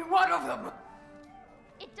refuse to be one of them!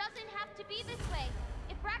 It doesn't have to be this way.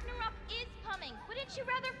 If Ragnarok is coming, wouldn't you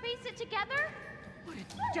rather face it together? What did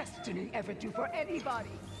destiny ever do for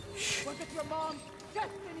anybody? Was it your mom's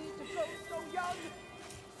destiny to go so young?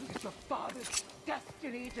 Was it your father's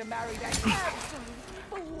destiny to marry that absolute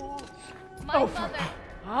fool? My mother.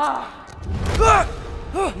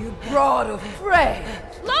 You brought a friend!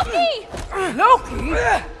 Loki! Loki?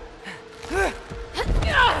 Let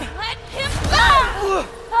him go!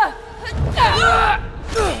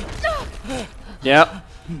 Yep.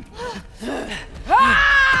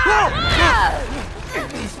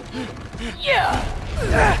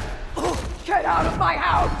 Get out of my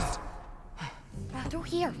house! Through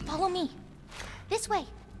here. Follow me. This way.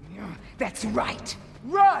 That's right.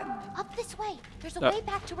 Run! Up this way. There's a Oh. way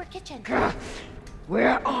back to her kitchen.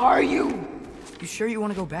 Where are you? You sure you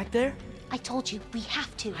want to go back there? I told you, we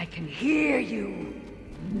have to. I can hear you.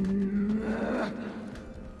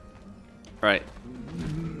 Right.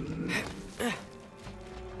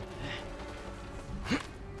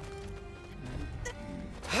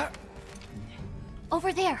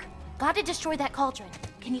 Over there. Gotta destroy that cauldron.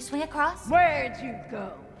 Can you swing across? Where'd you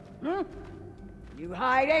go? You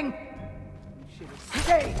hiding? You should have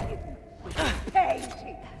stayed hidden with the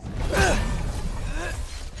paintings.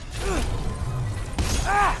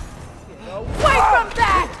 Get away from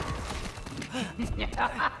that!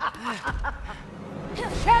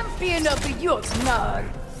 Champion of the Yusnar,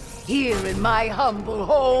 here in my humble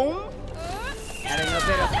home. Having a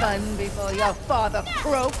bit of fun before your father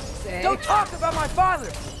croaks, eh? Don't talk about my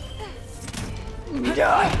father!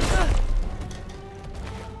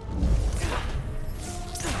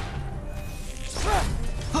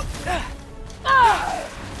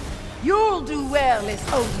 You'll do well as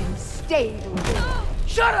Odin's stable.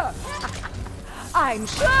 Shut up! I'm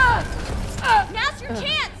sure! Now's your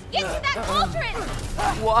chance! Get to that cauldron!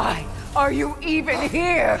 Why are you even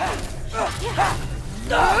here?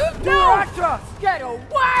 No! Get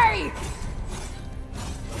away!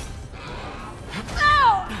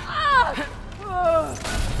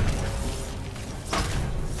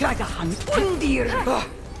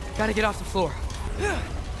 Gotta get off the floor.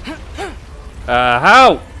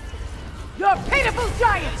 How? You're pitiful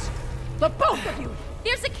giants! The both of you!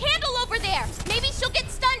 There's a candle over there! Maybe she'll get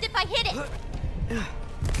stunned if I hit it!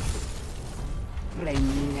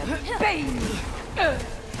 Blaming a bane!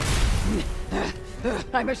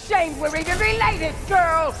 I'm ashamed we're even related,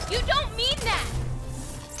 girl! You don't mean that!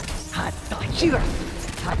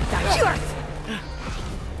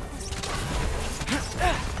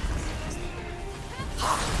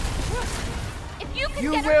 If you can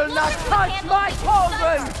You get her will closer not to the touch candle, my we can stun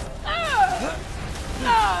cauldron!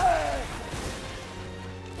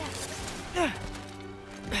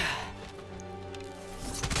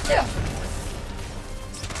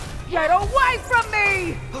 Get away from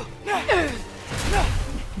me!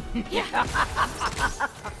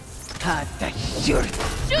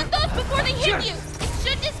 Shoot those before they hit you! It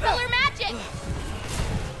should dispel her magic!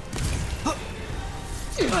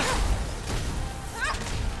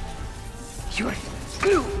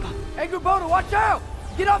 Hey, Gabota, watch out!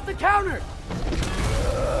 Get off the counter!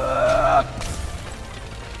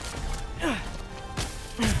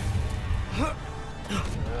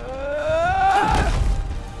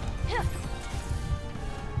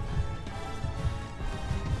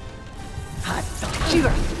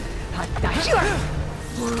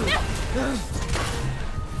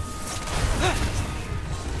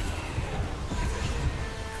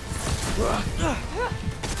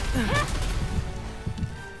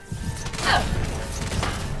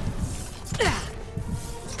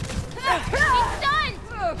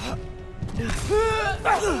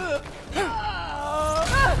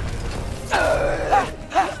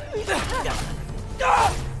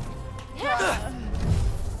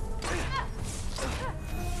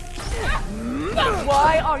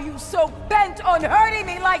 Why are you so bent on hurting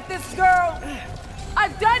me like this, girl?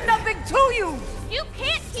 I've done nothing to you! You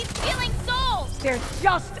can't keep stealing souls! They're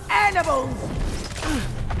just animals!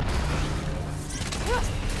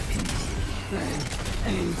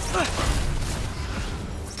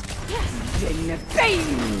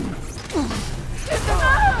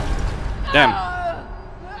 Damn.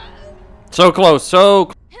 So close,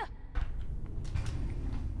 so...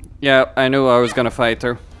 Yeah, I knew I was gonna fight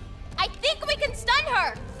her. I think we can stun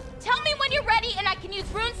her! Tell me when you're ready and I can use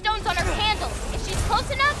rune stones on her candle. If she's close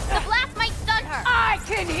enough, the blast might stun her. I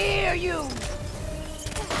can hear you!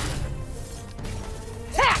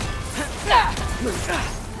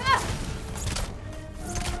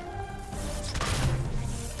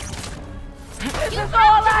 This is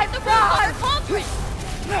all I've got! Cauldron.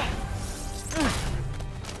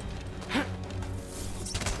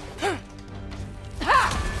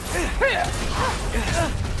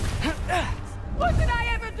 What did I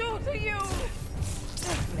ever do to you?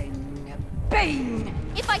 Bang!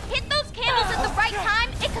 If I hit those candles at the right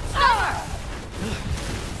time, it could stun her.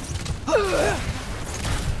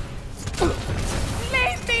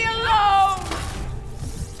 Leave me alone!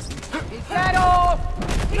 Is that all?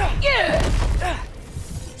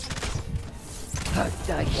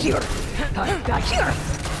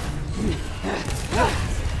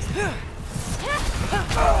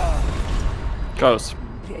 Close.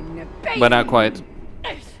 But not quite.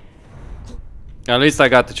 At least I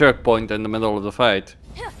got the checkpoint in the middle of the fight.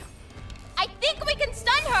 I think we can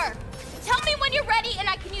stun her. Tell me when you're ready and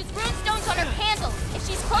I can use rune stones on her candle. If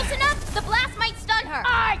she's close enough, the blast might stun her.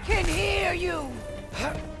 I can hear you!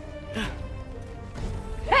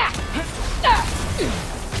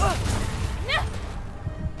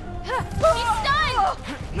 He's stunned!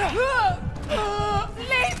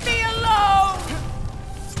 Leave me alone!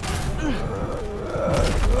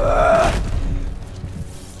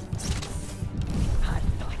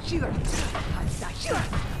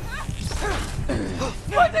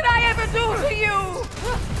 What did I ever do to you?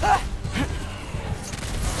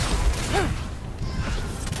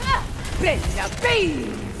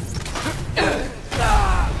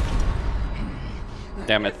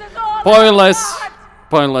 Damn it. Pointless!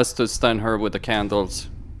 Pointless to stun her with the candles.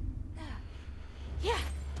 Yeah.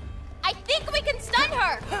 I think we can stun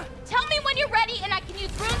her. Tell me when you're ready and I can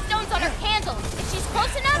use rune stones on her candle. If she's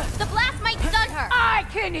close enough, the blast might stun her. I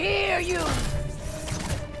can hear you!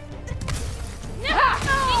 She's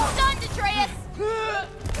stunned, Atreus.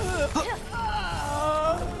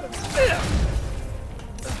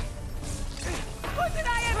 What did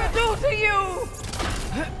I ever do to you?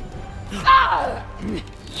 Ah!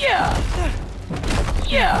 Yeah!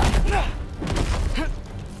 Yeah!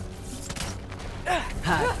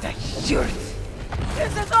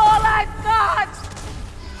 This is all I've got!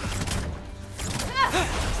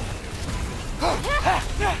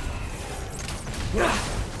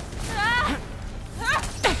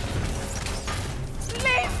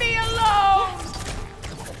 Leave me alone!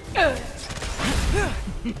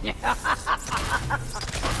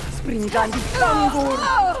 Springan di Tangur!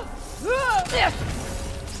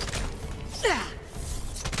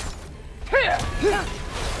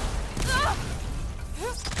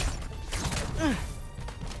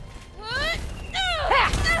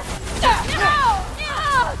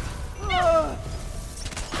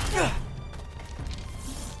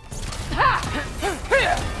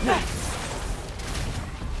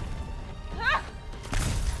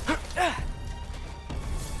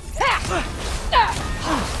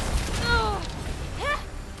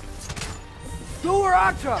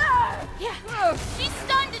 Contra! Yeah, she's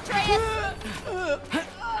stunned, Atreus!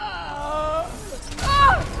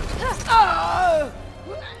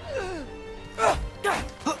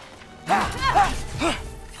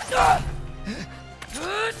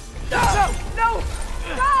 No!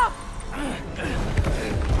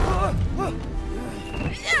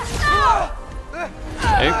 Stop!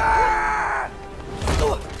 Hey.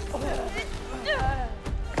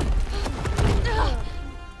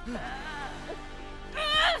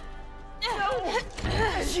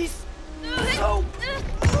 She's so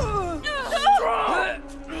strong!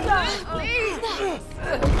 Please!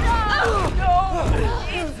 No!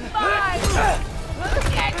 It's fine!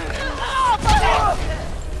 Get off of it!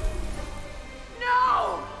 No!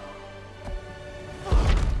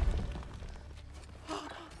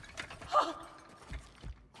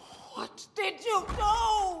 What did you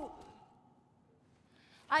do?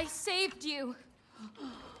 I saved you.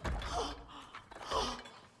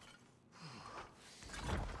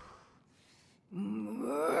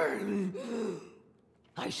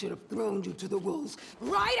 I should have thrown you to the wolves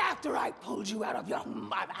right after I pulled you out of your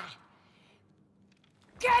mother.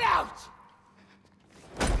 Get out!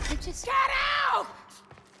 I just... Get out!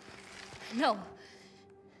 No.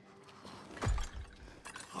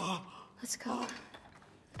 Let's go.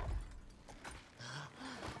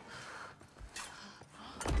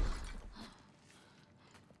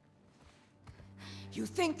 You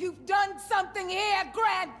think you've done something here,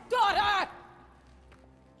 granddaughter?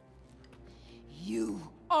 You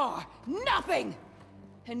are nothing!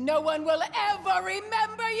 And no one will ever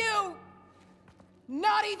remember you!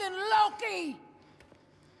 Not even Loki!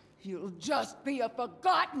 You'll just be a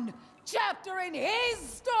forgotten chapter in his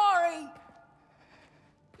story!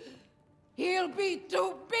 He'll be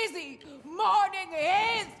too busy mourning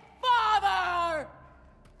his father!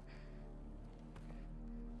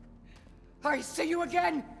 I see you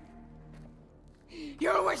again!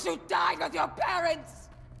 You wish you died with your parents!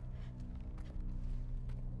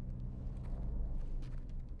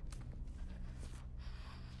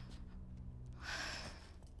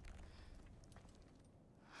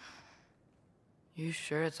 You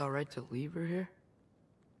sure it's alright to leave her here?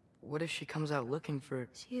 What if she comes out looking for...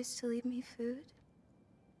 She used to leave me food.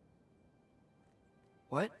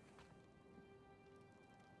 What?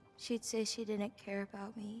 She'd say she didn't care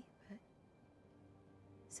about me, but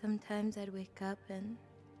sometimes I'd wake up and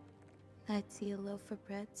I'd see a loaf of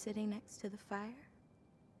bread sitting next to the fire.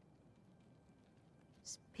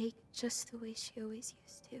 Just baked just the way she always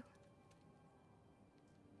used to.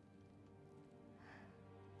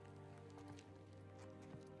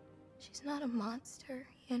 She's not a monster,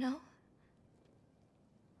 you know?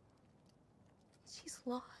 She's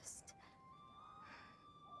lost.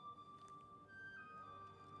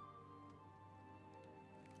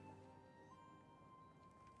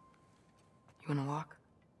 You wanna walk?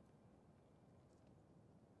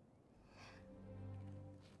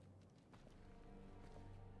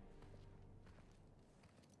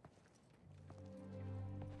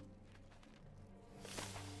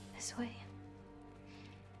 This way.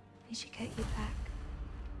 We should get you back.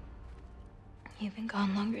 You've been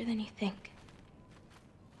gone longer than you think.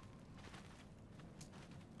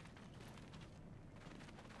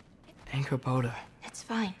 Anchor-Boda. It's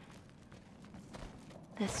fine.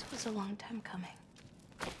 This was a long time coming.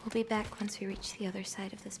 We'll be back once we reach the other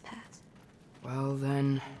side of this pass. Well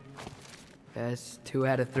then... that's 2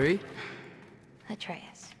 out of 3?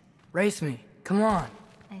 Atreus. Race me. Come on.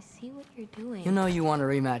 I see what you're doing. You know you want a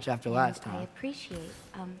rematch after last I time. appreciate,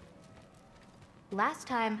 last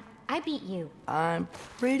time, I beat you. I'm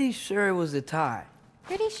pretty sure it was a tie.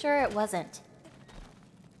 Pretty sure it wasn't.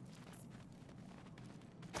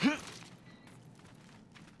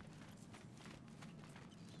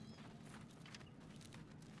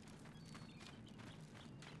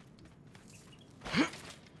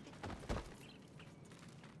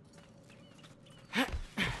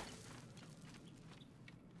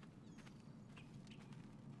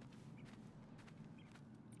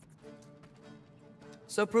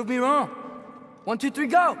 So prove me wrong. 1, 2, 3,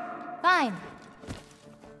 go! Fine.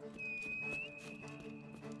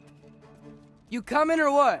 You coming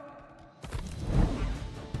or what?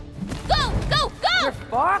 Go! Go! Go! You're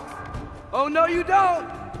fucked? Oh no you don't!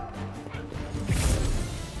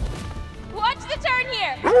 Watch the turn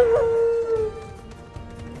here!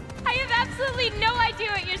 I have absolutely no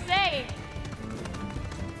idea what you're saying.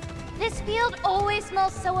 This field always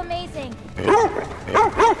smells so amazing.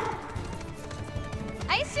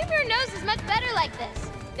 I assume your nose is much better like this.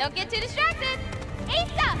 Don't get too distracted.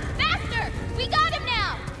 Asa! Faster! We got him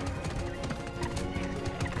now!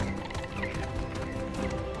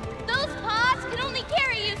 Those paws can only carry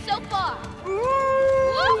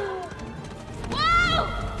Whoa! Whoa!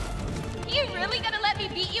 You really gonna let me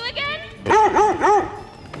beat you again?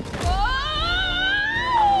 Whoa!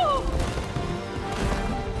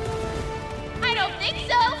 I don't think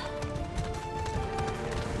so.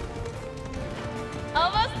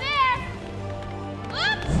 Almost there.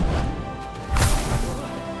 Whoops!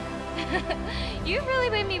 You really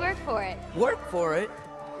made me work for it. Work for it?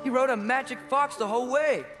 You rode a magic fox the whole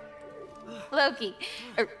way. Loki.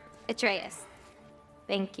 Atreus.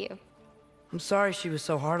 Thank you. I'm sorry she was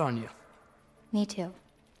so hard on you. Me too.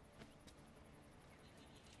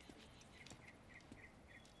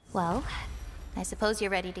 Well, I suppose you're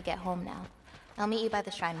ready to get home now. I'll meet you by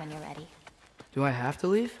the shrine when you're ready. Do I have to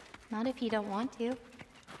leave? Not if you don't want to.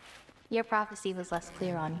 Your prophecy was less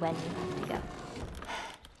clear on when you have to go.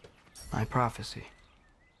 My prophecy.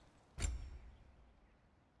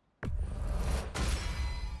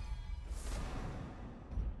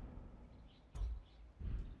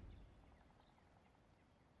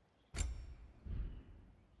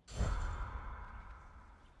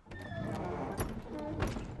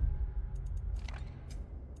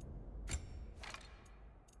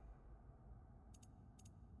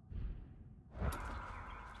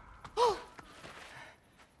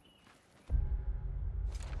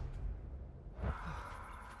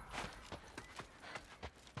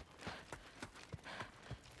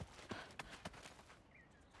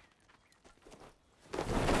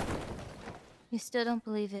 You still don't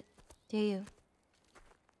believe it, do you?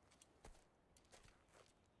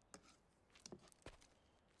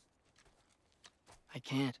 I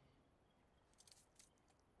can't.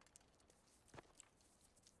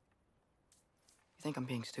 You think I'm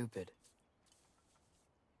being stupid?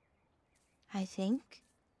 I think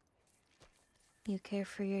you care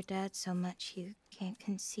for your dad so much you can't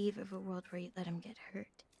conceive of a world where you let him get hurt.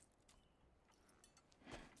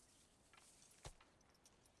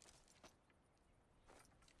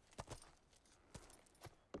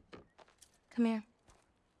 Come here.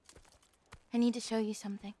 I need to show you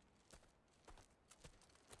something.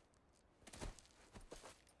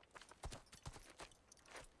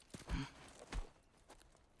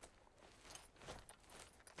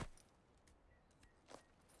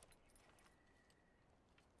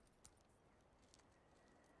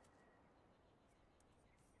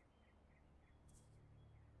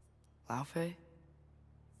 Laufey?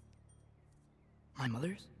 My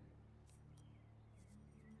mother's?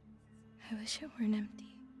 I wish it weren't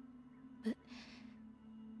empty, but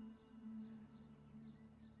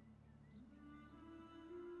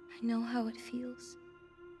I know how it feels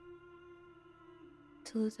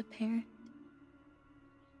to lose a parent,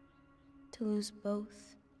 to lose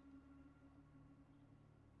both.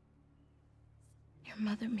 Your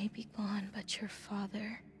mother may be gone, but your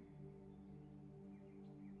father,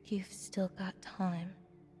 you've still got time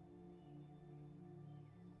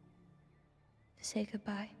to say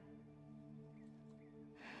goodbye.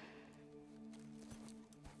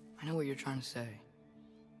 I know what you're trying to say.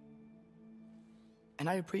 And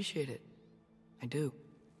I appreciate it. I do.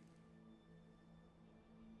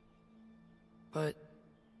 But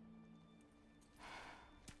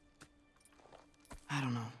I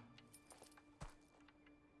don't know.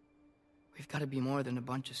 We've got to be more than a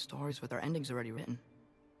bunch of stories with our endings already written.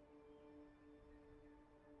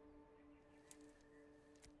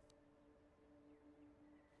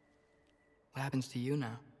 What happens to you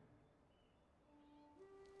now?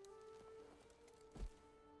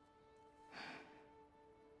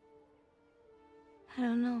 I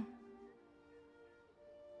don't know.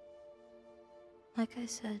 Like I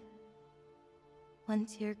said,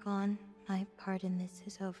 once you're gone, my part in this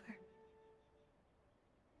is over.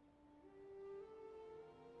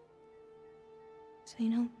 So,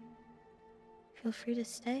 feel free to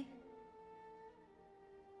stay.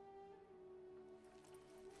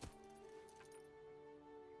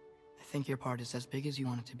 I think your part is as big as you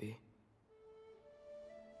want it to be.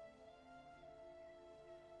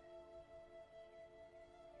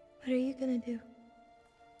 What are you gonna do?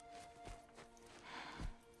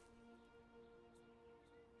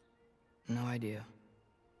 No idea.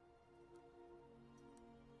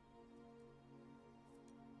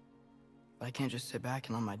 But I can't just sit back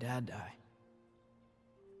and let my dad die.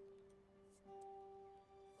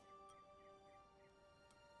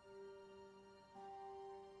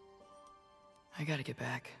 I gotta get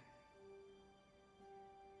back.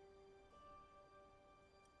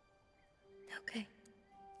 Okay.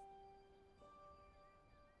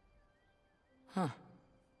 Huh.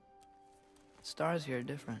 Stars here are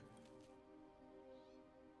different.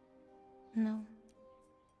 No.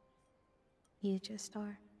 You just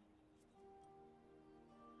are.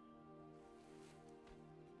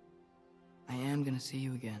 I am gonna see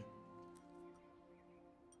you again.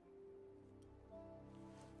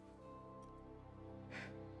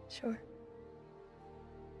 Sure.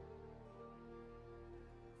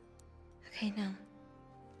 Okay, now.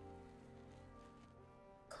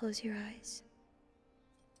 Close your eyes.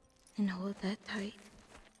 And hold that tight.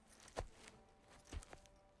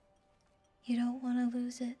 You don't want to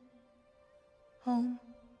lose it. Home.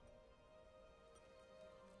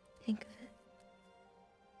 Think of it.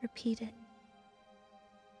 Repeat it.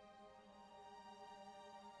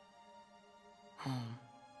 Home.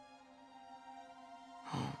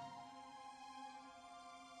 Home.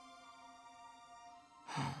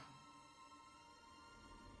 Home.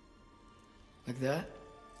 Like that?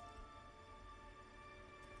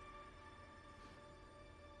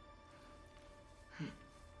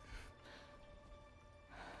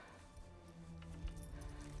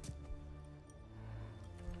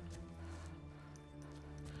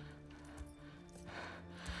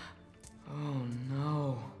 Oh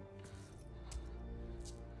no.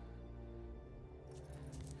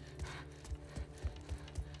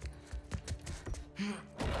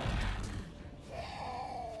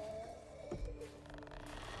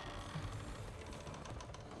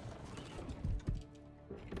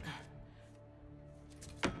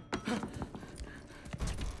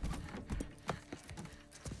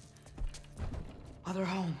 Other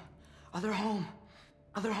home. Other home.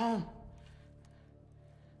 Other home.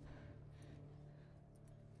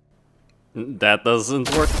 That doesn't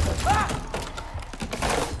work.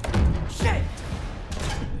 Shit!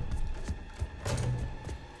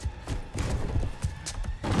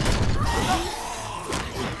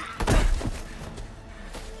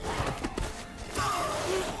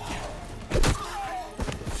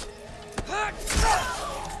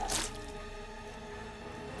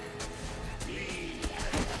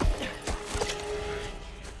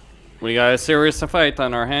 We got a serious fight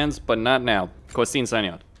on our hands, but not now. Kostin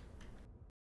signing out.